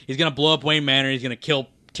up Wayne Manor. He's gonna kill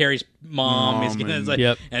Terry's mom. He's gonna and- like,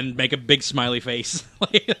 Yep. and make a big smiley face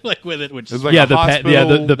like with it, which It was is like Yeah, a the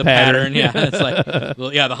hospital, the the pattern. Yeah, it's like,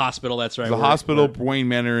 well, yeah, the hospital. That's right. the where- hospital, where- Wayne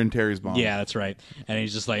Manor, and Terry's mom. yeah, that's right. And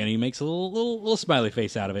he's just like, and he makes a little smiley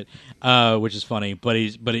face out of it, which is funny. But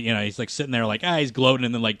you know, he's like sitting there like, he's gloating,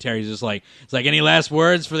 and then like Terry's just like, it's like, any last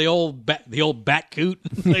words for the old bat coot?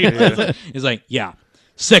 He's like, yeah.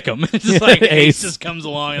 Sick him. It's just like Ace Ace. just comes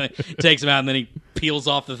along and like, takes him out, and then he peels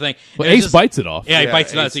off the thing. Well, And it's Ace just- bites it off. Yeah, he Yeah,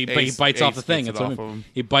 bites it off. Ace- So he Ace- bites off the Ace thing. gets That's it what off of him.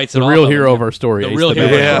 he bites The it off. real of him. hero of our story, The Ace real the hero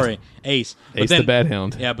of Bat our Hound. story, Ace. But Ace the Bat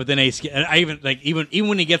Hound. Yeah, but then Ace, and I even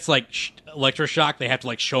when he gets like electroshock, they have to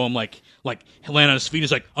like show him like land on his feet.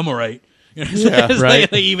 He's like, I'm all right. You know, it's right.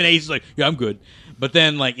 like, even Ace is like, yeah, I'm good. But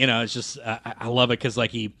then, like, you know, it's just I love it because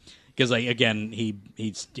like again he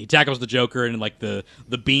tackles the Joker and like the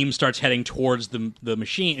beam starts heading towards the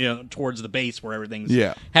machine, you know, towards the base where everything's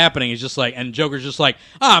happening. He's just like, and Joker's just like,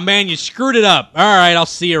 man, you screwed it up. All right, I'll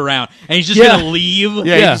see you around. And he's just gonna leave.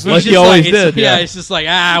 Yeah, like he always did. Yeah, it's just like,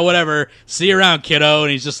 whatever. See you around, kiddo.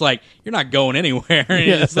 And he's just like, you're not going anywhere.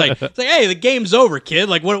 And it's like, hey, the game's over, kid.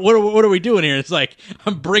 Like, what are we doing here? It's like,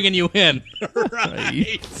 I'm bringing you in.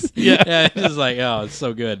 Right. Yeah. It's just like, it's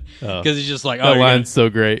so good because he's just like, that line's so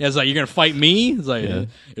great. It's like, you're gonna fight me? It's like,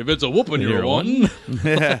 if it's a whooping you're wanting.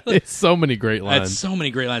 It's so many great lines. It's so many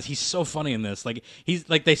great lines. He's so funny in this. Like he's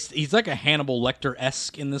like a Hannibal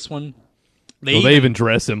Lecter-esque in this one. They even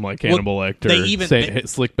dress him like Hannibal Lecter.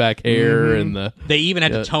 Slick back hair and the. They even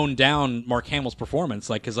had to tone down Mark Hamill's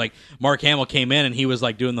performance, like because like Mark Hamill came in and he was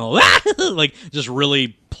like doing the whole like just really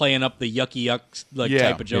playing up the yucky yuck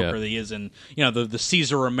type of Joker that he is in. You know, the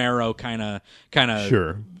Cesar Romero kind of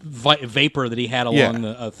vapor that he had along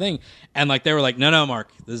the thing, and like they were like, no,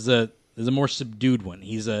 Mark, this is a more subdued one.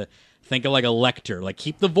 Think of like a Lecter, like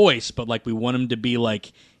keep the voice, but like we want him to be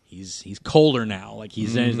like. He's colder now, like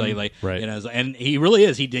he's like right. You know, and he really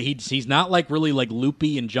is. He's not like really like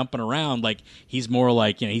loopy and jumping around. Like he's more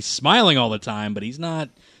like, you know, he's smiling all the time, but he's not.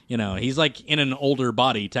 You know, he's like in an older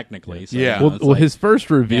body technically. So, yeah. You know, well, his first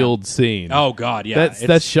revealed scene. Oh God, yeah.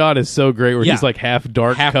 That shot is so great where he's like half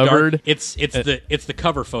covered. Dark. It's the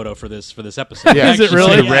cover photo for this episode. Yeah, is it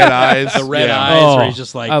really? The red eyes. The red eyes. Where he's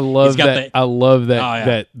just like, I love he's got that. I love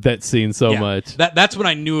that that scene so much. That's when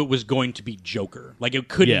I knew it was going to be Joker. Like it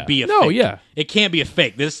couldn't be a no, fake. yeah. It can't be a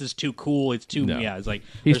fake. This is too cool. It's too It's like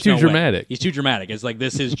he's too dramatic. He's too dramatic. It's like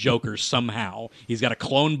this is Joker somehow. He's got a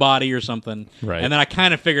clone body or something. Right. And then I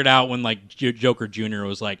kind of figured out when like Joker Jr.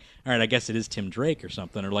 was like, all right, I guess it is Tim Drake or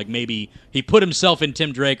something, or like maybe he put himself in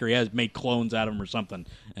Tim Drake, or he has made clones out of him or something,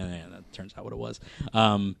 and that turns out what it was.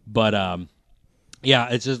 Yeah,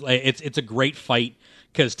 it's just like, it's a great fight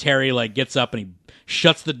because Terry like gets up and he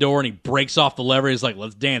shuts the door and he breaks off the lever. He's like,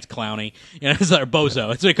 "Let's dance, clowny." You know, it's like Bozo.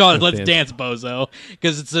 That's what he calls it. Let's dance, Bozo.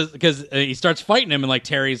 Because he starts fighting him and like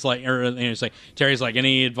Terry's like, Terry's like,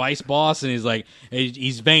 "Any advice, boss?" And he's like,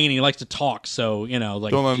 he's vain. And he likes to talk, so you know,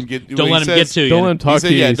 like don't let him get. Don't let him get to you. Don't let him talk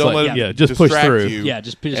to you. Yeah, don't let him. Just push through. You. Yeah,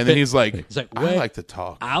 just. And then he's like, "I like to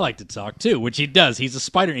talk. I like to talk too," which he does. He's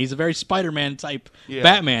a very Spider-Man type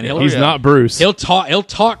Batman. He's not Bruce. He'll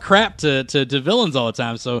talk crap to villains all the time.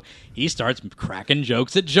 So he starts cracking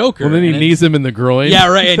jokes at Joker. Well, then he knees him in the groin. Yeah,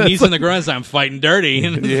 right. And knees in the groin. So I'm fighting dirty.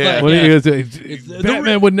 And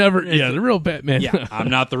Batman would never. Yeah, the real Batman. Yeah, I'm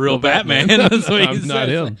not the real Batman. That's what I'm not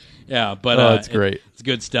him. Yeah, but it's great. It's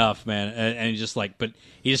good stuff, man. And he's just like, but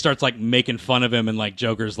he just starts like making fun of him, and like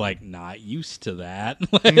Joker's like not used to that.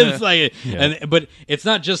 It's like, but it's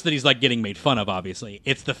not just that he's like getting made fun of. Obviously,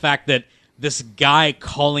 it's the fact that this guy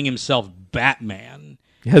calling himself Batman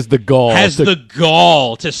has the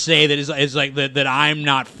gall to say that is like that I'm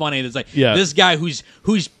not funny. That's like this guy who's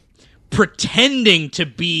pretending to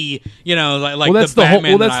be, you know, like well, that's the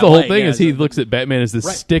Batman. That's the whole thing is he looks at Batman as this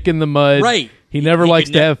stick in the mud. Right. He never likes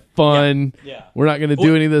to have fun. Yeah. We're not going to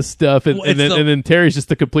do any of this stuff. And then Terry's just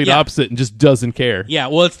the complete opposite and just doesn't care. Yeah,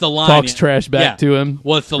 well, it's the line. Talks trash back to him.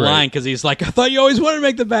 Well, it's the line because he's like, I thought you always wanted to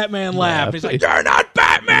make the Batman laugh. He's like, you're not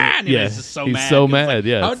Batman. Yeah, he's just so he's mad. so mad.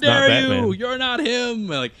 Like, how dare you? Batman. You're not him.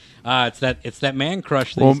 Like, it's that man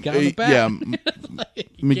crush that he's got on the back. Yeah,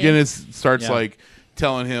 McGinnis starts like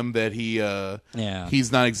telling him that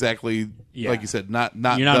he's not exactly like you said, not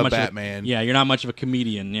the Batman. You're not much of a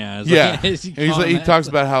comedian. Yeah, he talks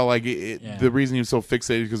about how like the reason he was so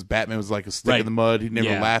fixated because Batman was like a stick in the mud. He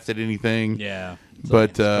never laughed at anything. Yeah,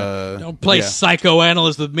 but don't play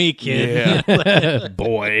psychoanalyst with me, kid. Yeah.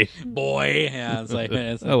 boy. Yeah, it's like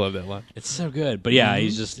I love that line. It's so good. But yeah,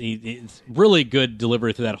 he's it's really good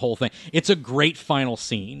delivery through that whole thing. It's a great final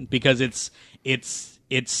scene because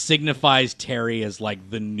it signifies Terry as like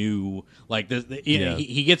the new, like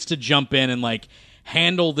he gets to jump in and like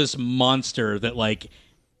handle this monster that like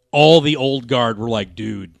all the old guard were like,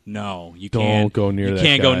 dude, no, you can't go near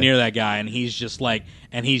that guy. And he's just like,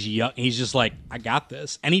 he's just like, I got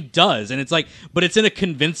this, and he does, and it's like, but it's in a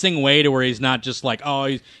convincing way to where he's not just like,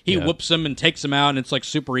 oh, he whoops him and takes him out, and it's like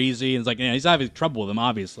super easy, and it's like, he's having trouble with him,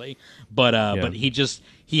 obviously, but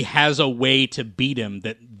he has a way to beat him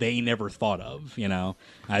that they never thought of, you know.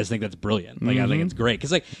 I just think that's brilliant. Like I think it's great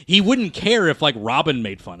because like he wouldn't care if like Robin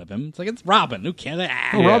made fun of him. It's like it's Robin. Who cares?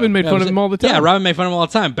 Robin made fun of him all the time. Yeah, Robin made fun of him all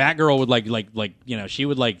the time. Batgirl would like you know, she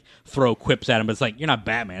would like throw quips at him, but it's like, you're not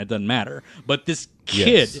Batman. It doesn't matter. But this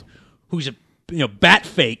kid who's a bat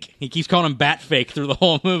fake, he keeps calling him bat fake through the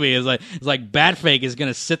whole movie. It's like bat fake is going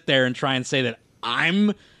to sit there and try and say that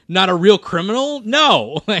I'm not a real criminal?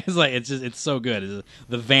 No. It's so good.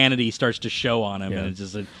 The vanity starts to show on him, and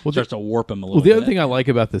it starts to warp him a little bit. Well, the other thing I like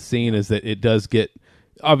about the scene is that it does get,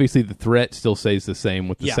 obviously the threat still stays the same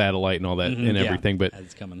with the satellite and all that and everything,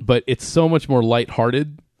 but it's so much more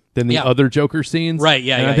lighthearted than the other Joker scenes. Right,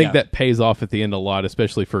 yeah, and I think that pays off at the end a lot,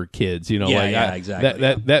 especially for kids. Exactly.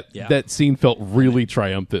 That scene felt really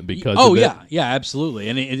triumphant because of that. yeah, absolutely.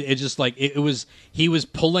 And it just like it was, he was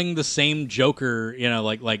pulling the same Joker,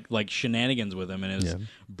 like shenanigans with him, and it was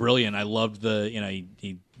brilliant. I loved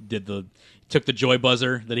he took the joy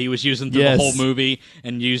buzzer that he was using through the whole movie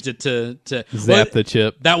and used it to zap the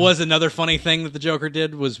chip. That was another funny thing that the Joker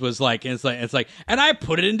did was like, it's like, and I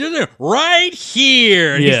put it into there right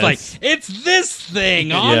here. And he's like, it's this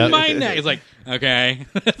thing on my neck. It's like, okay,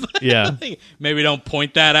 maybe don't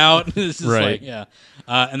point that out. This is like,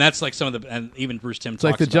 and that's like some of the, and even Bruce Timm. It's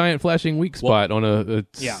like the giant flashing weak spot on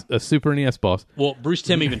a Super NES boss. Well, Bruce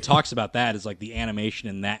Timm even talks about that as like the animation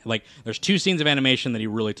in that. Like, there's two scenes of animation that he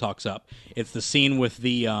really talks up. It's the scene with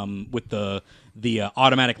the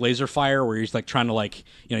automatic laser fire where he's like trying to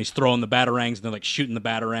he's throwing the batarangs and they're like shooting the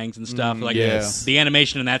batarangs and stuff. The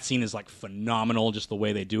animation in that scene is like phenomenal, just the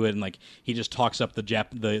way they do it, and like he just talks up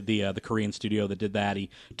the Korean studio that did that. He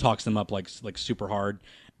talks them up like super hard.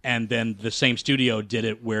 And then the same studio did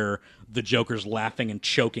it where the Joker's laughing and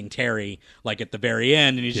choking Terry like at the very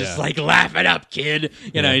end, and he's just like, laugh it up, kid.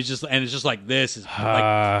 He's just, and it's just like, this is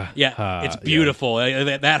it's beautiful.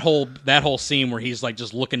 That whole scene where he's like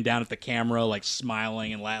just looking down at the camera, like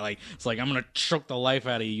smiling and like it's like, I'm gonna choke the life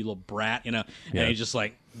out of you little brat, and he just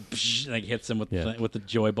like hits him with the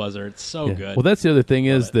joy buzzer. It's so good. Well, that's the other thing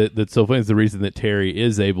is that's so funny is the reason that Terry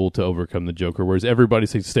is able to overcome the Joker, whereas everybody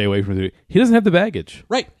says stay away from it. He doesn't have the baggage.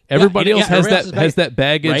 Right. Everybody else has that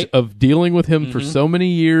baggage of dealing with him for so many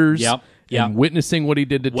years. Yep. And witnessing what he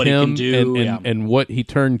did to what Tim he can do, and what he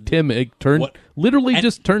turned Tim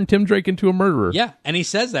just turned Tim Drake into a murderer. Yeah, and he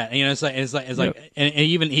says that. It's like and he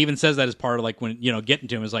even says that as part of like when getting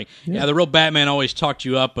to him is like, the real Batman always talked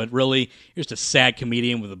you up, but really you're just a sad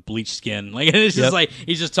comedian with a bleached skin. Like it's just like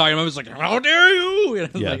he's just talking about. It's like, how dare you?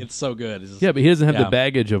 Like, it's so good. It's just, but he doesn't have the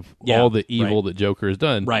baggage of all the evil that Joker has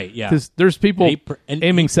done. Right. Yeah, because there's people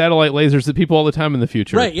aiming satellite lasers at people all the time in the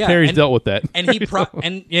future. Right. Yeah, Terry's dealt with that, and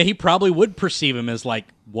he probably would perceive him as like,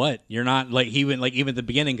 what, you're not like, he went like even at the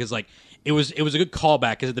beginning, because like it was a good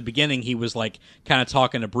callback, because at the beginning he was like kind of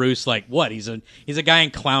talking to Bruce like, what, he's a guy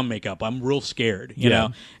in clown makeup, I'm real scared, you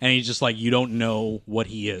know, and he's just like, you don't know what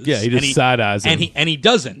he is. He just side eyes him, and he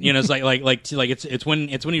doesn't, it's like it's when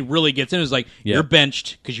he really gets in. It's like, you're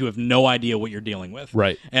benched because you have no idea what you're dealing with,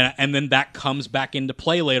 right? And then that comes back into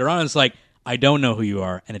play later on. It's like, I don't know who you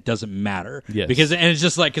are, and it doesn't matter. Yes. Because it's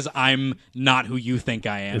just like, because I'm not who you think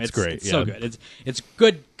I am. It's great. It's so good. It's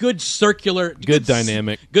good circular, good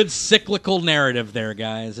dynamic, good cyclical narrative there,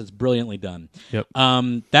 guys. It's brilliantly done. Yep.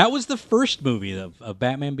 That was the first movie of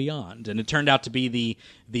Batman Beyond, and it turned out to be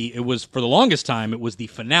it was, for the longest time, it was the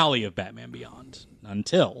finale of Batman Beyond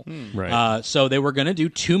until right. So they were going to do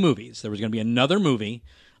two movies. There was going to be another movie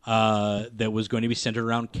that was going to be centered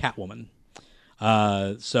around Catwoman.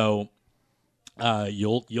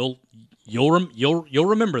 You'll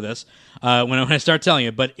remember this when I start telling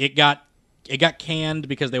you, but it got canned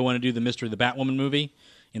because they want to do the Mystery of the Batwoman movie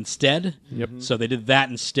instead. Yep. So they did that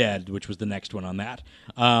instead, which was the next one on that.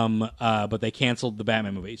 But they canceled the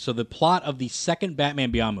Batman movie. So the plot of the second Batman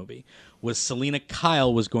Beyond movie was Selina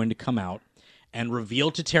Kyle was going to come out and reveal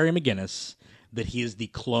to Terry McGinnis that he is the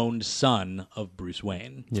cloned son of Bruce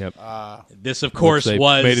Wayne. Yep. This, of course,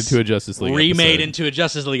 was made into a Justice League remade episode. into a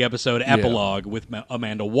Justice League episode epilogue with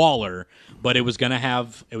Amanda Waller, but it was gonna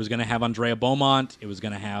have Andrea Beaumont. It was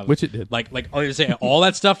gonna have, which it did. Like I was saying, all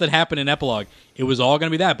that stuff that happened in epilogue. It was all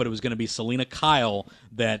gonna be that, but it was gonna be Selina Kyle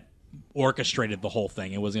that orchestrated the whole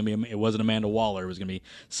thing. It wasn't Amanda Waller. It was gonna be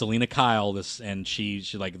Selina Kyle. And she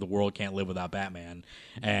like, the world can't live without Batman.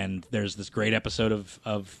 And there's this great episode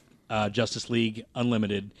of Justice League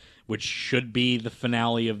Unlimited, which should be the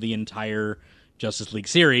finale of the entire Justice League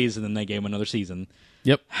series, and then they gave him another season.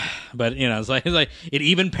 Yep. But it's like it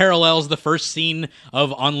even parallels the first scene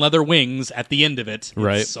of On Leather Wings at the end of it. It's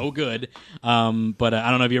right. so good. But I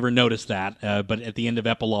don't know if you ever noticed that. But at the end of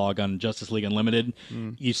epilogue on Justice League Unlimited,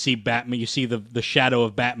 you see Batman. You see the shadow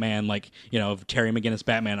of Batman, of Terry McGinnis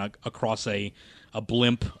Batman across a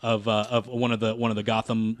blimp of one of the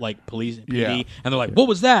Gotham police PD, and they're like, "What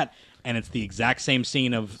was that?" and it's the exact same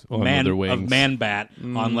scene of On Man leather wings. Bat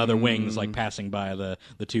on leather wings, like passing by the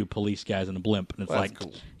two police guys in a blimp, and it's That's like,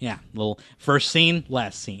 cool. yeah, little first scene,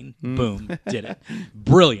 last scene, boom, did it,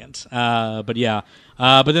 brilliant. But yeah.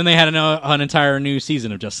 But then they had an entire new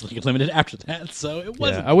season of Justice League Unlimited after that, so it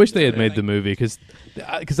wasn't. I wish they had made the movie because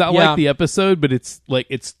I like the episode, but it's like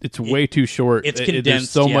it's way too short. It's There's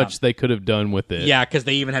condensed, so much they could have done with it. Yeah, because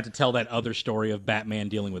they even had to tell that other story of Batman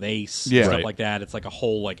dealing with Ace, and stuff like that. It's like a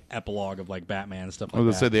whole like epilogue of like Batman and stuff like that.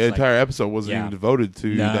 As I said, the entire episode wasn't even devoted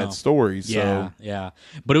to that story. So yeah,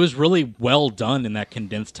 but it was really well done in that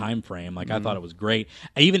condensed time frame. Like I thought it was great.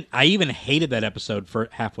 I even hated that episode for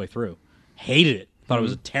halfway through. Hated it. Thought it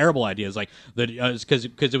was a terrible idea. It's like because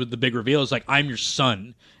it was the big reveal. It's like, I'm your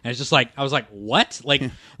son, and it's just like I was like, what? Like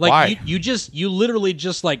Why? you literally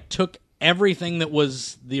just like took everything that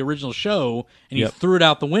was the original show and you threw it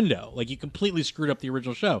out the window. Like you completely screwed up the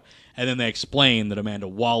original show. And then they explained that Amanda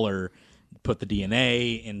Waller put the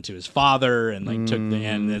DNA into his father and like took the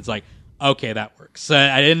and it's like, okay, that works.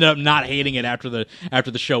 I ended up not hating it after the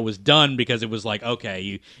show was done because it was like,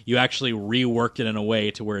 okay, you actually reworked it in a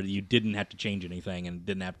way to where you didn't have to change anything and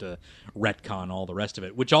didn't have to retcon all the rest of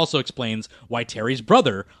it, which also explains why Terry's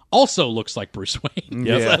brother also looks like Bruce Wayne.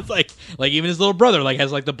 Yeah. So it's like even his little brother like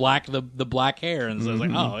has like the black hair, and so it's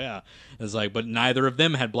like, oh yeah. It's like, but neither of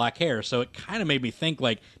them had black hair, so it kind of made me think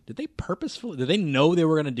like, did they know they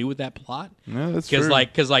were going to do with that plot? No, that's true.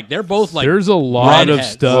 Because they're both like there's a lot of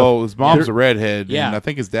redheads. stuff. Well, his mom's a redhead, Yeah. and I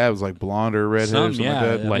think his dad was like blonde or redhead or something like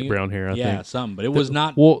that. Light brown hair, I think. some, but it was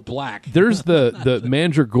not black. There's the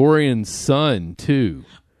Mandragorian son too.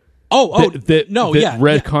 That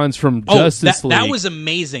retcons from Justice League. That was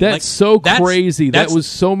amazing. That's like, crazy. That was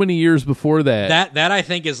so many years before that. That I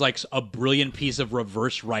think is like a brilliant piece of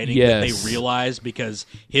reverse writing Yes. that they realized because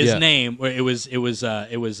his name it was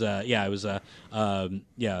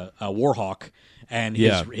Warhawk, and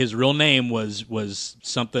his real name was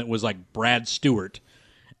something was like Brad Stewart.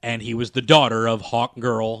 And he was the daughter of Hawk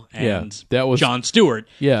Girl and that was John Stewart.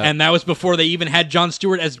 Yeah. And that was before they even had John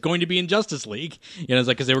Stewart as going to be in Justice League. You know, it's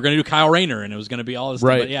like because they were going to do Kyle Rayner and it was going to be all this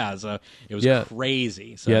Right. stuff. But yeah, so it was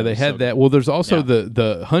crazy. So they had that. Well, there's also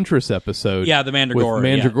the Huntress episode. Yeah, the Mandragora. With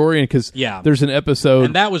Mandragorian, because there's an episode.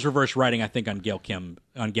 And that was reverse writing, I think, on Gail Kim's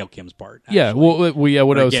part. Actually. Yeah,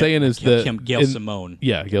 what I was saying is Gail Simone.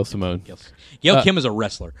 Yeah, Gail Simone. Gail Kim is a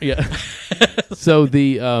wrestler. Yeah. So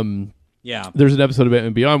the there's an episode of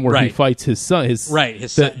Batman Beyond where he fights his son, his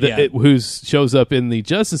son, who shows up in the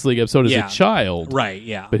Justice League episode as a child, right?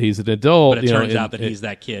 Yeah, but he's an adult. But it turns out that he's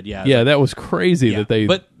that kid. Yeah, yeah, that was crazy that they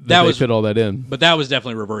fit all that in. But that was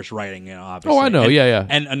definitely reverse writing, you know. Obviously. Oh, I know. Yeah.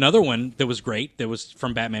 And another one that was great, that was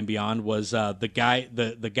from Batman Beyond, was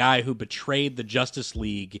the guy who betrayed the Justice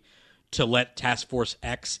League to let Task Force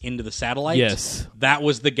X into the satellite. Yes, that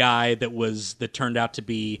was the guy that turned out to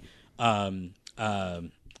be.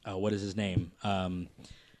 What is his name? The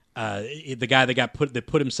guy that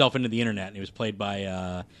put himself into the internet, and he was played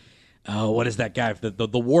by what is that guy?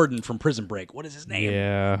 The warden from Prison Break. What is his name?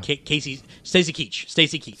 Yeah, Stacy Keach.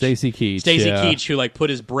 Stacy Keach, who like put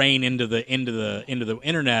his brain into the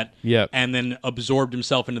internet, and then absorbed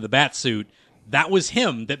himself into the Batsuit. That was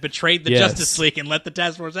him that betrayed the Justice League and let the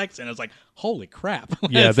Task Force X in. I was like, holy crap!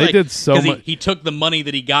 Yeah, they did so much. He took the money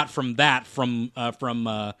that he got from that from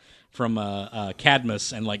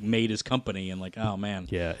Cadmus and like made his company, and like, oh man,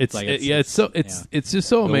 it's just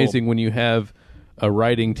so amazing when you have a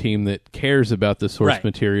writing team that cares about the source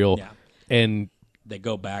material and they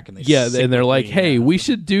go back and they're like, hey, we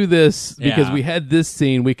should do this because we had this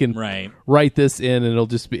scene, we can write this in, and it'll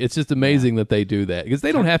just be. It's just amazing that they do that because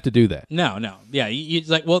they don't have to do that. No, yeah, it's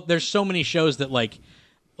like, well, there's so many shows that like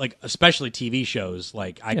especially TV shows,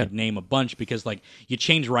 like I could name a bunch because like you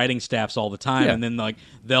change writing staffs all the time, and then like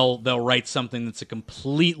they'll write something that's a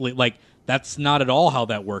completely like that's not at all how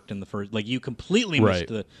that worked in the first. Like you completely missed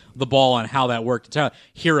the ball on how that worked. It's how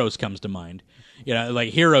Heroes comes to mind. You know, like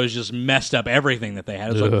Heroes just messed up everything that they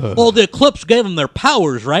had. It's like, well, the Eclipse gave them their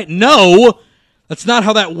powers, right? No. That's not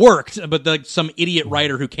how that worked, but like some idiot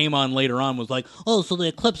writer who came on later on was like, "Oh, so the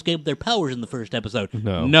Eclipse gave their powers in the first episode."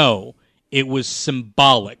 No, it was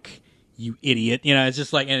symbolic. You idiot! You know, it's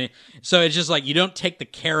just like, so it's just like you don't take the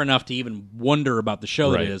care enough to even wonder about the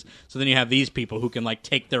show that it is. So then you have these people who can like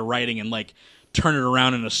take their writing and like turn it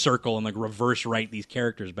around in a circle and like reverse write these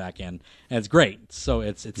characters back in, and it's great. So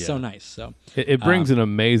it's so nice. So it brings an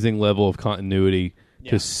amazing level of continuity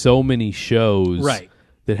to so many shows,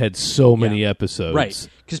 that had so many episodes, right?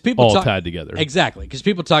 Because people all tied together, exactly. Because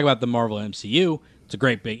people talk about the Marvel MCU. It's a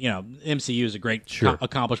great big, MCU is a great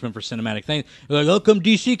accomplishment for cinematic things. They're like, how come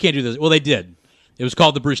DC can't do this? Well, they did. It was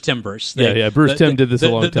called the Bruce Timm-verse. Bruce Timm did this a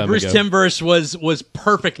long time ago. The Bruce Timm-verse was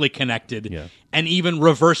perfectly connected, and even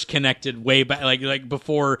reverse connected way back, like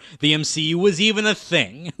before the MCU was even a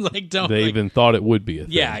thing. Even thought it would be a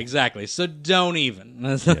thing. Yeah, exactly. So don't even.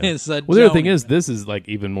 The other thing is, this is like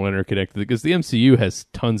even more interconnected because the MCU has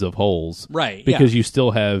tons of holes, right? Because you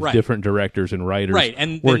still have different directors and writers,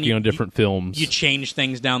 and working on different films. You change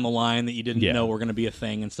things down the line that you didn't know were going to be a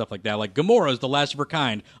thing and stuff like that. Like Gamora's the last of her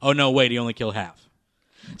kind. Oh no, wait, he only killed half.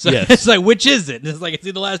 So it's like, which is it? It's like, is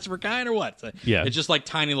he the last of her kind or what? So it's just like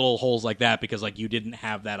tiny little holes like that because like you didn't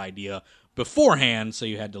have that idea beforehand, so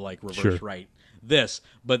you had to like reverse write this.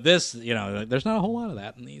 But this, there's not a whole lot of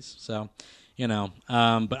that in these. So,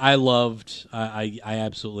 but I loved, I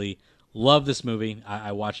absolutely love this movie.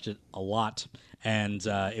 I watched it a lot, and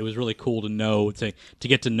it was really cool to know to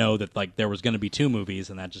get to know that like there was going to be 2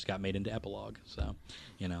 movies, and that just got made into epilogue. So,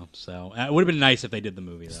 so it would have been nice if they did the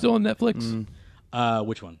movie. Though. Still on Netflix.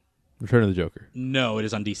 Which one? Return of the Joker. No, it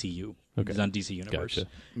is on DCU. Okay. It's on DC Universe. Gotcha.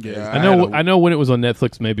 Yeah, I know when it was on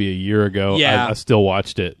Netflix maybe a year ago. Yeah. I still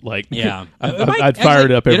watched it. Like, I'd fire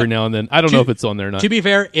it up every now and then. I don't know if it's on there or not. To be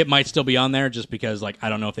fair, it might still be on there just because like I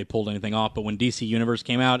don't know if they pulled anything off. But when DC Universe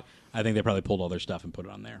came out, I think they probably pulled all their stuff and put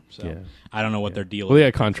it on there. So I don't know what their deal is. Well,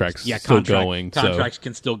 yeah, contracts still going. Contracts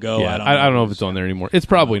can still go. Yeah, I don't know if it's on there anymore. It's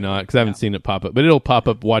probably not because I haven't seen it pop up. But it'll pop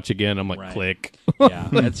up, watch again. I'm like, click. Yeah,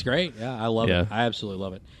 that's great. Yeah, I love it. I absolutely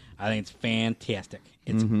love it. I think it's fantastic.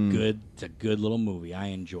 It's good. It's a good little movie. I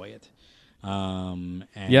enjoy it.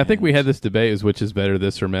 I think we had this debate: is which is better,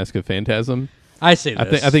 this or Mask of Phantasm? I say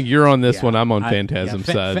this. I think you're on this one. I'm on Phantasm's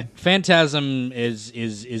side. Phantasm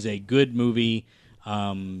is a good movie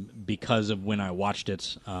because of when I watched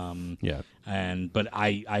it. But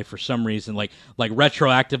I for some reason like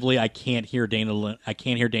retroactively I can't hear Dana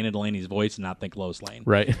Delaney's voice and not think Lois Lane.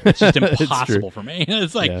 Right. It's just impossible for me.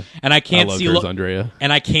 It's like and I can't see Andrea.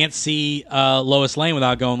 And I can't see Lois Lane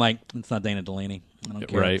without going like it's not Dana Delaney. I don't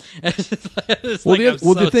care. Right.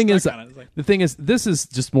 The thing is this is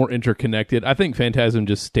just more interconnected. I think Phantasm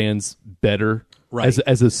just stands better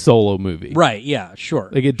as a solo movie. Right, yeah, sure.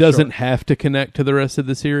 Like it doesn't have to connect to the rest of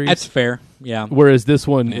the series. That's fair. Yeah. Whereas this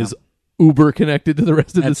one is uber connected to the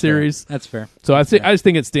rest of the series. That's fair. So I just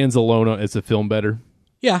think it stands alone as a film better.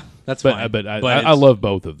 Yeah, that's fine. But I love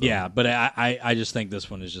both of them. Yeah, but I just think this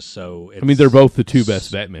one is just so. I mean, they're both the 2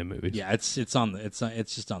 best Batman movies. Yeah, it's just on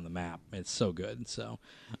the map. It's so good. So,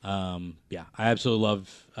 I absolutely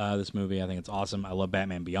love this movie. I think it's awesome. I love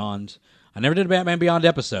Batman Beyond. I never did a Batman Beyond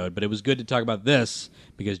episode, but it was good to talk about this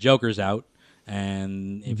because Joker's out.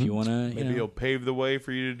 And if you want to, maybe it'll pave the way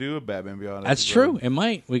for you to do a Batman Beyond. That's true. It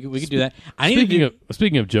might. We could do that.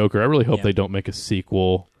 Speaking of Joker, I really hope they don't make a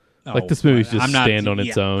sequel. Like this movie's just stand on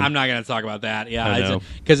its own. I'm not going to talk about that. Yeah,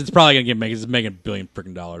 because it's probably going to it's making $1 billion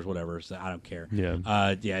freaking dollars, whatever. So I don't care.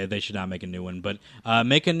 Yeah. They should not make a new one, but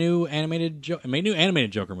make a new animated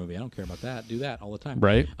Joker movie. I don't care about that. Do that all the time,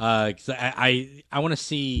 right? Because I want to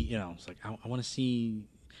see. It's like I want to see.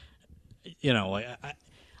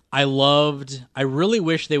 I really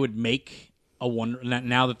wish they would make a Wonder.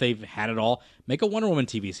 Now that they've had it all, make a Wonder Woman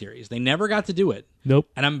TV series. They never got to do it. Nope.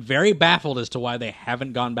 And I'm very baffled as to why they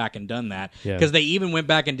haven't gone back and done that. Because they even went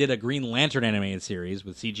back and did a Green Lantern animated series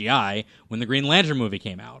with CGI when the Green Lantern movie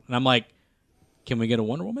came out. And I'm like, can we get a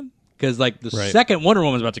Wonder Woman? Because like the second Wonder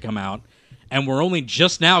Woman's about to come out, and we're only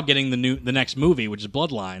just now getting the next movie, which is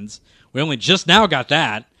Bloodlines. We only just now got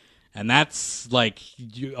that. And that's like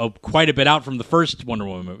quite a bit out from the first Wonder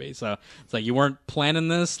Woman movie. So it's like you weren't planning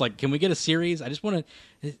this. Like, can we get a series? I just want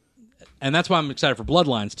to, and that's why I'm excited for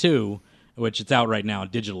Bloodlines too, which it's out right now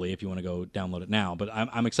digitally if you want to go download it now. But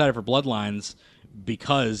I'm excited for Bloodlines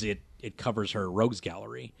because it covers her rogues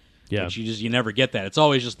gallery. Yeah, which you never get that. It's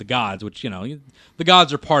always just the gods, which the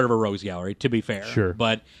gods are part of a rogues gallery. To be fair, sure.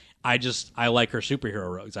 But I like her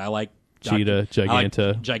superhero rogues. I like Cheetah,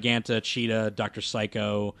 Giganta, Cheetah, Dr.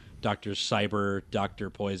 Psycho, Dr. Cyber,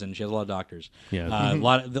 Dr. Poison. She has a lot of doctors. Yeah. A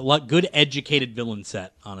lot good educated villain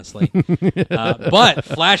set, honestly. But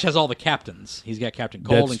Flash has all the captains. He's got Captain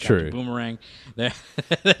Cold and Captain Boomerang.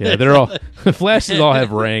 They're all Flashes all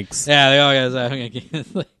have ranks. Yeah, they all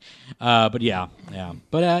guys. But yeah.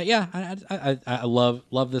 But I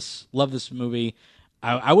love this movie.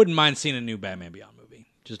 I wouldn't mind seeing a new Batman Beyond movie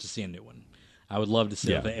just to see a new one. I would love to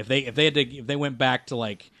see if they went back to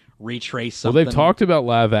like retrace something. Well, they've talked about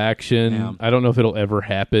live action. Yeah. I don't know if it'll ever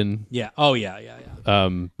happen. Yeah. Oh yeah.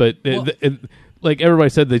 But like everybody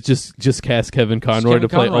said, they just cast Kevin Conroy to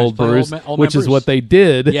play Old Bruce, which is what they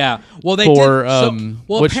did. Yeah. Well, they for, did.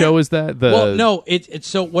 What show is that? No. It's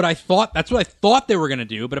so what I thought. That's what I thought they were going to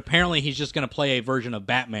do. But apparently, he's just going to play a version of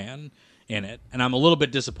Batman in it, and I'm a little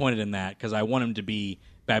bit disappointed in that because I want him to be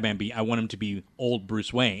Batman. I want him to be old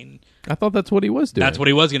Bruce Wayne. I thought that's what he was doing. That's what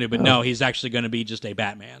he was going to do, but no, he's actually going to be just a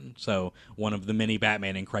Batman. So one of the many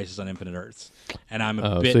Batman in Crisis on Infinite Earths, and I'm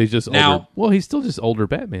a bit so he's just now. Older. Well, he's still just older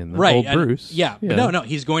Batman, Right? Old Bruce. Yeah, but no,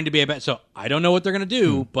 he's going to be a Bat. So I don't know what they're going to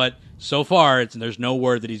do, but so far there's no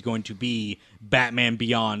word that he's going to be Batman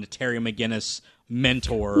Beyond, Terry McGinnis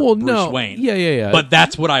mentor Bruce Wayne. Yeah. But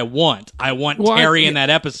that's what I want. I want Terry in that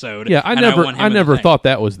episode. Yeah, I never thought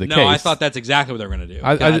that was the case. No, I thought that's exactly what they were going to do.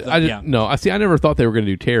 I never thought they were going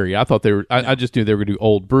to do Terry. I thought they were. I just knew they were going to do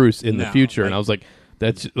old Bruce in the future, and I was like,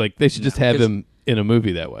 that's like they should just have him in a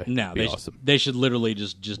movie that way. No, awesome. They should literally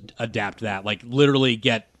just adapt that. Like literally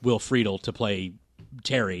get Will Friedle to play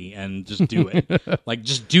Terry and just do it. Like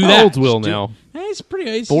just do that. How old's Will now? He's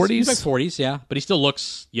pretty. He's 40s. He's like 40s, yeah, but he still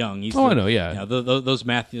looks young. I know, yeah. Those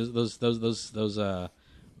Matthews, those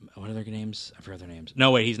what are their names? I forgot their names.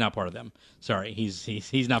 No, wait, he's not part of them. Sorry, he's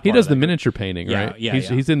not. He part does of the that miniature painting, right? Yeah,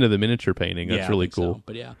 he's into the miniature painting. That's really cool. So.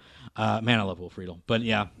 But yeah, man, I love Will Friedle. But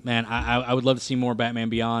yeah, man, I would love to see more Batman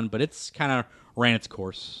Beyond, but it's kind of ran its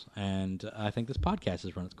course, and I think this podcast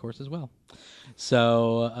has run its course as well.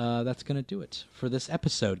 So that's going to do it for this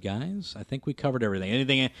episode, guys. I think we covered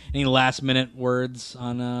everything. Any last minute words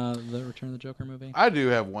on the Return of the Joker movie? I do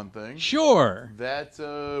have one thing. Sure. That's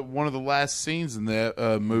one of the last scenes in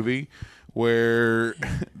that movie where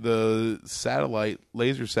the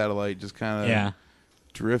laser satellite, just kind of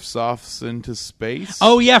drifts off into space.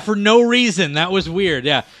 Oh yeah, for no reason. That was weird.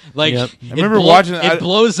 Yeah, like I remember watching it. It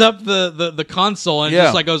blows up the console and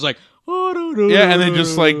just like goes like and then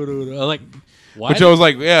just like why? I was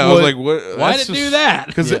like, what? Why did it do that?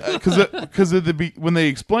 Because when they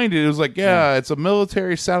explained it, it was like, it's a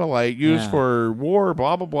military satellite used for war,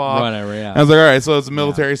 blah blah blah. Whatever. Yeah. I was like, all right, so it's a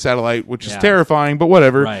military satellite, which is terrifying, but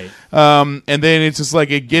whatever. Right. And then it's just like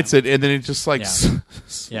it gets it, and then it just like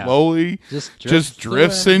slowly just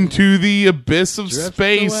drifts into the abyss of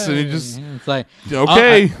space, and it just it's like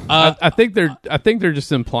okay. I think they're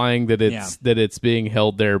just implying that it's being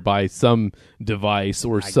held there by some device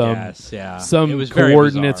or some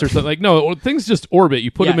coordinates or something. Like no, things just orbit.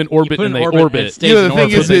 You put them in orbit and they orbit. The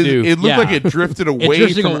thing is, it looked like it drifted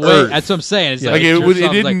away from Earth. That's what I'm saying. It's like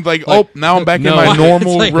it didn't now I'm back in my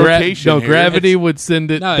normal rotation. Gravity would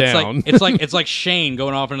send it down. It's like Shane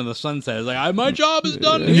going off into the sunset. It's like my job is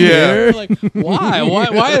done here. Like why?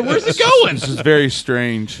 Where's it going? This is very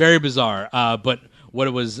strange, very bizarre. But what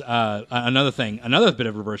it was another bit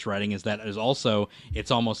of reverse writing is that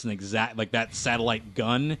it's almost an exact, like that satellite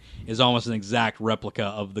gun is almost an exact replica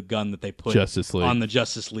of the gun that they put on the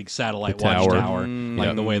Justice League satellite watchtower.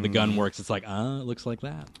 The way the gun works, it's like it looks like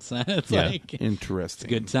that. So it's like interesting. It's a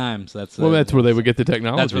good time. So that's that's where they would get the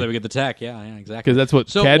technology. That's where they would get the tech. Yeah, exactly. Because that's what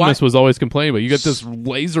Cadmus was always complaining about. You got this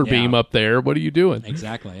laser beam up there. What are you doing?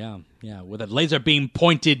 Exactly. Yeah, with a laser beam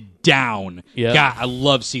pointed down. Yeah. God, I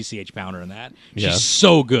love CCH Pounder in that. She's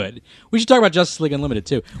so good. We should talk about Justice League Unlimited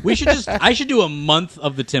too. We should I should do a month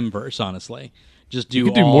of the Timverse, honestly. You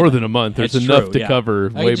could do more than a month. There's enough to cover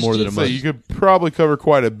way more than a month. You could probably cover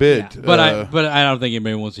quite a bit. Yeah. But I don't think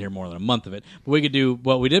anybody wants to hear more than a month of it. But we could do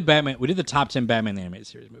we did Batman. We did the top 10 Batman the Animated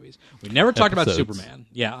Series movies. We never talked about Superman.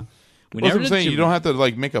 Yeah. That's what I'm saying. You don't have to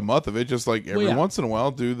make a month of it. Just like every once in a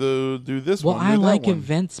while, do this one. Well, I like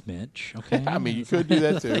events, Mitch. Okay, I mean you could do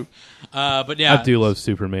that too. But yeah, I do love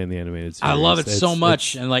Superman the Animated Series. I love it so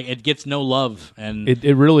much, and it gets no love, and it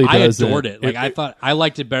really does. I adored it. I thought I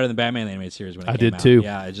liked it better than Batman the Animated Series when it came out. I did too.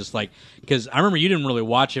 Yeah, it's just because I remember you didn't really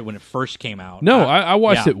watch it when it first came out. No, I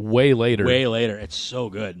watched it way later. Way later. It's so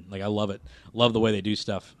good. I love it. Love the way they do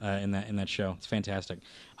stuff in that show. It's fantastic.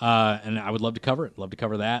 And I would love to cover it. Love to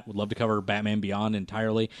cover that. Would love to cover Batman Beyond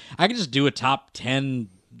entirely. I could just do a top 10,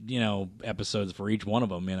 episodes for each one of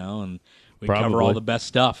them, and we cover all the best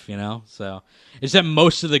stuff, So, except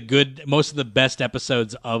most of the best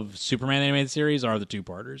episodes of Superman animated series are the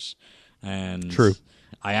two-parters. And true.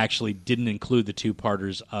 I actually didn't include the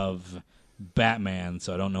two-parters of Batman,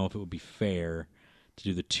 so I don't know if it would be fair to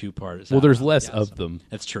do the two-parters. Well, there's less of them.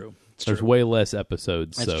 That's true. There's way less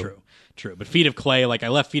episodes. That's true. But Feet of Clay, I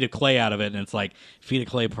left Feet of Clay out of it, and it's like Feet of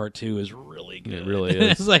Clay Part 2 is really good. It really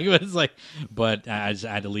is. But I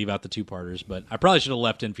had to leave out the two-parters. But I probably should have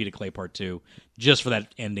left in Feet of Clay Part 2 just for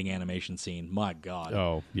that ending animation scene. My God.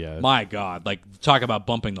 Oh, yeah. My God. Talk about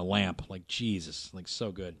bumping the lamp. Jesus.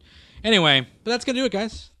 So good. Anyway, but that's going to do it,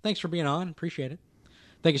 guys. Thanks for being on. Appreciate it.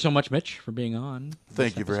 Thank you so much, Mitch, for being on.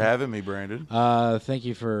 Thank you for having me, Brandon. Thank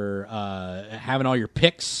you for having all your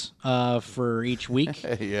picks for each week.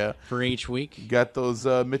 Yeah. For each week. Got those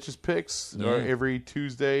Mitch's picks every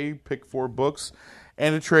Tuesday. Pick 4 books.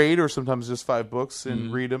 and a trade, or sometimes just 5 books,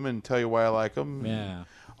 and read them and tell you why I like them. Yeah.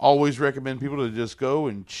 Always recommend people to just go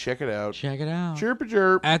and check it out. Check it out.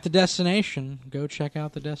 Chirp-a-chirp. At the destination. Go check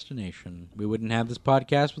out the destination. We wouldn't have this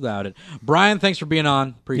podcast without it. Brian, thanks for being on.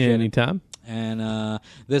 Appreciate it. Anytime. And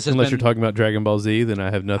this has Unless you're talking about Dragon Ball Z, then I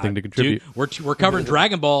have nothing to contribute. Dude, we're covering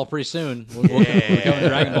Dragon Ball pretty soon. We're covering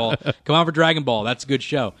Dragon Ball. Come on for Dragon Ball. That's a good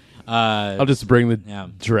show. I'll just bring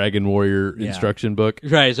the Dragon Warrior instruction book.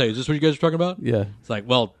 Right. So is this what you guys are talking about? Yeah. It's like,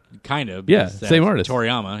 well, kind of. Yeah. Same artist.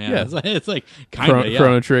 Toriyama. Yeah. It's like kind of.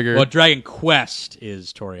 Chrono Trigger. Well, Dragon Quest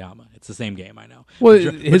is Toriyama. It's the same game, I know.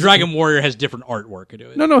 Well, but Dragon Warrior has different artwork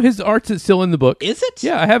to it. No, his art's still in the book. Is it?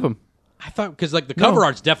 Yeah, I have them. I thought because like the cover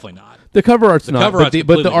art's definitely not. The cover art's not, but the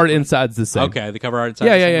art different. Inside's the same. Okay, the cover art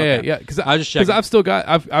inside. Yeah. Because I've still got.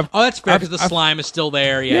 I've oh, that's fair because the slime is still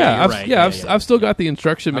there. I've still got the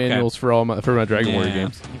instruction manuals for my Dragon Warrior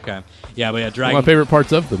games. Okay, yeah, but yeah, Dragon. One of my favorite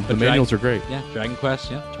parts of them. The manuals are great. Yeah, Dragon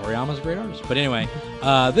Quest. Yeah, Toriyama's a great artist. But anyway,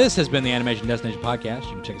 this has been the Animation Destination podcast.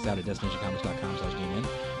 You can check us out at destinationcomics.com/dnn,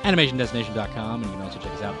 animationdestination.com, and you can also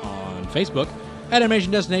check us out on Facebook at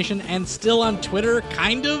Animation Destination, and still on Twitter,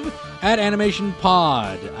 kind of, at Animation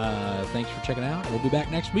Pod. Thanks for checking out. We'll be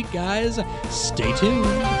back next week, guys. Stay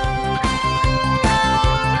tuned.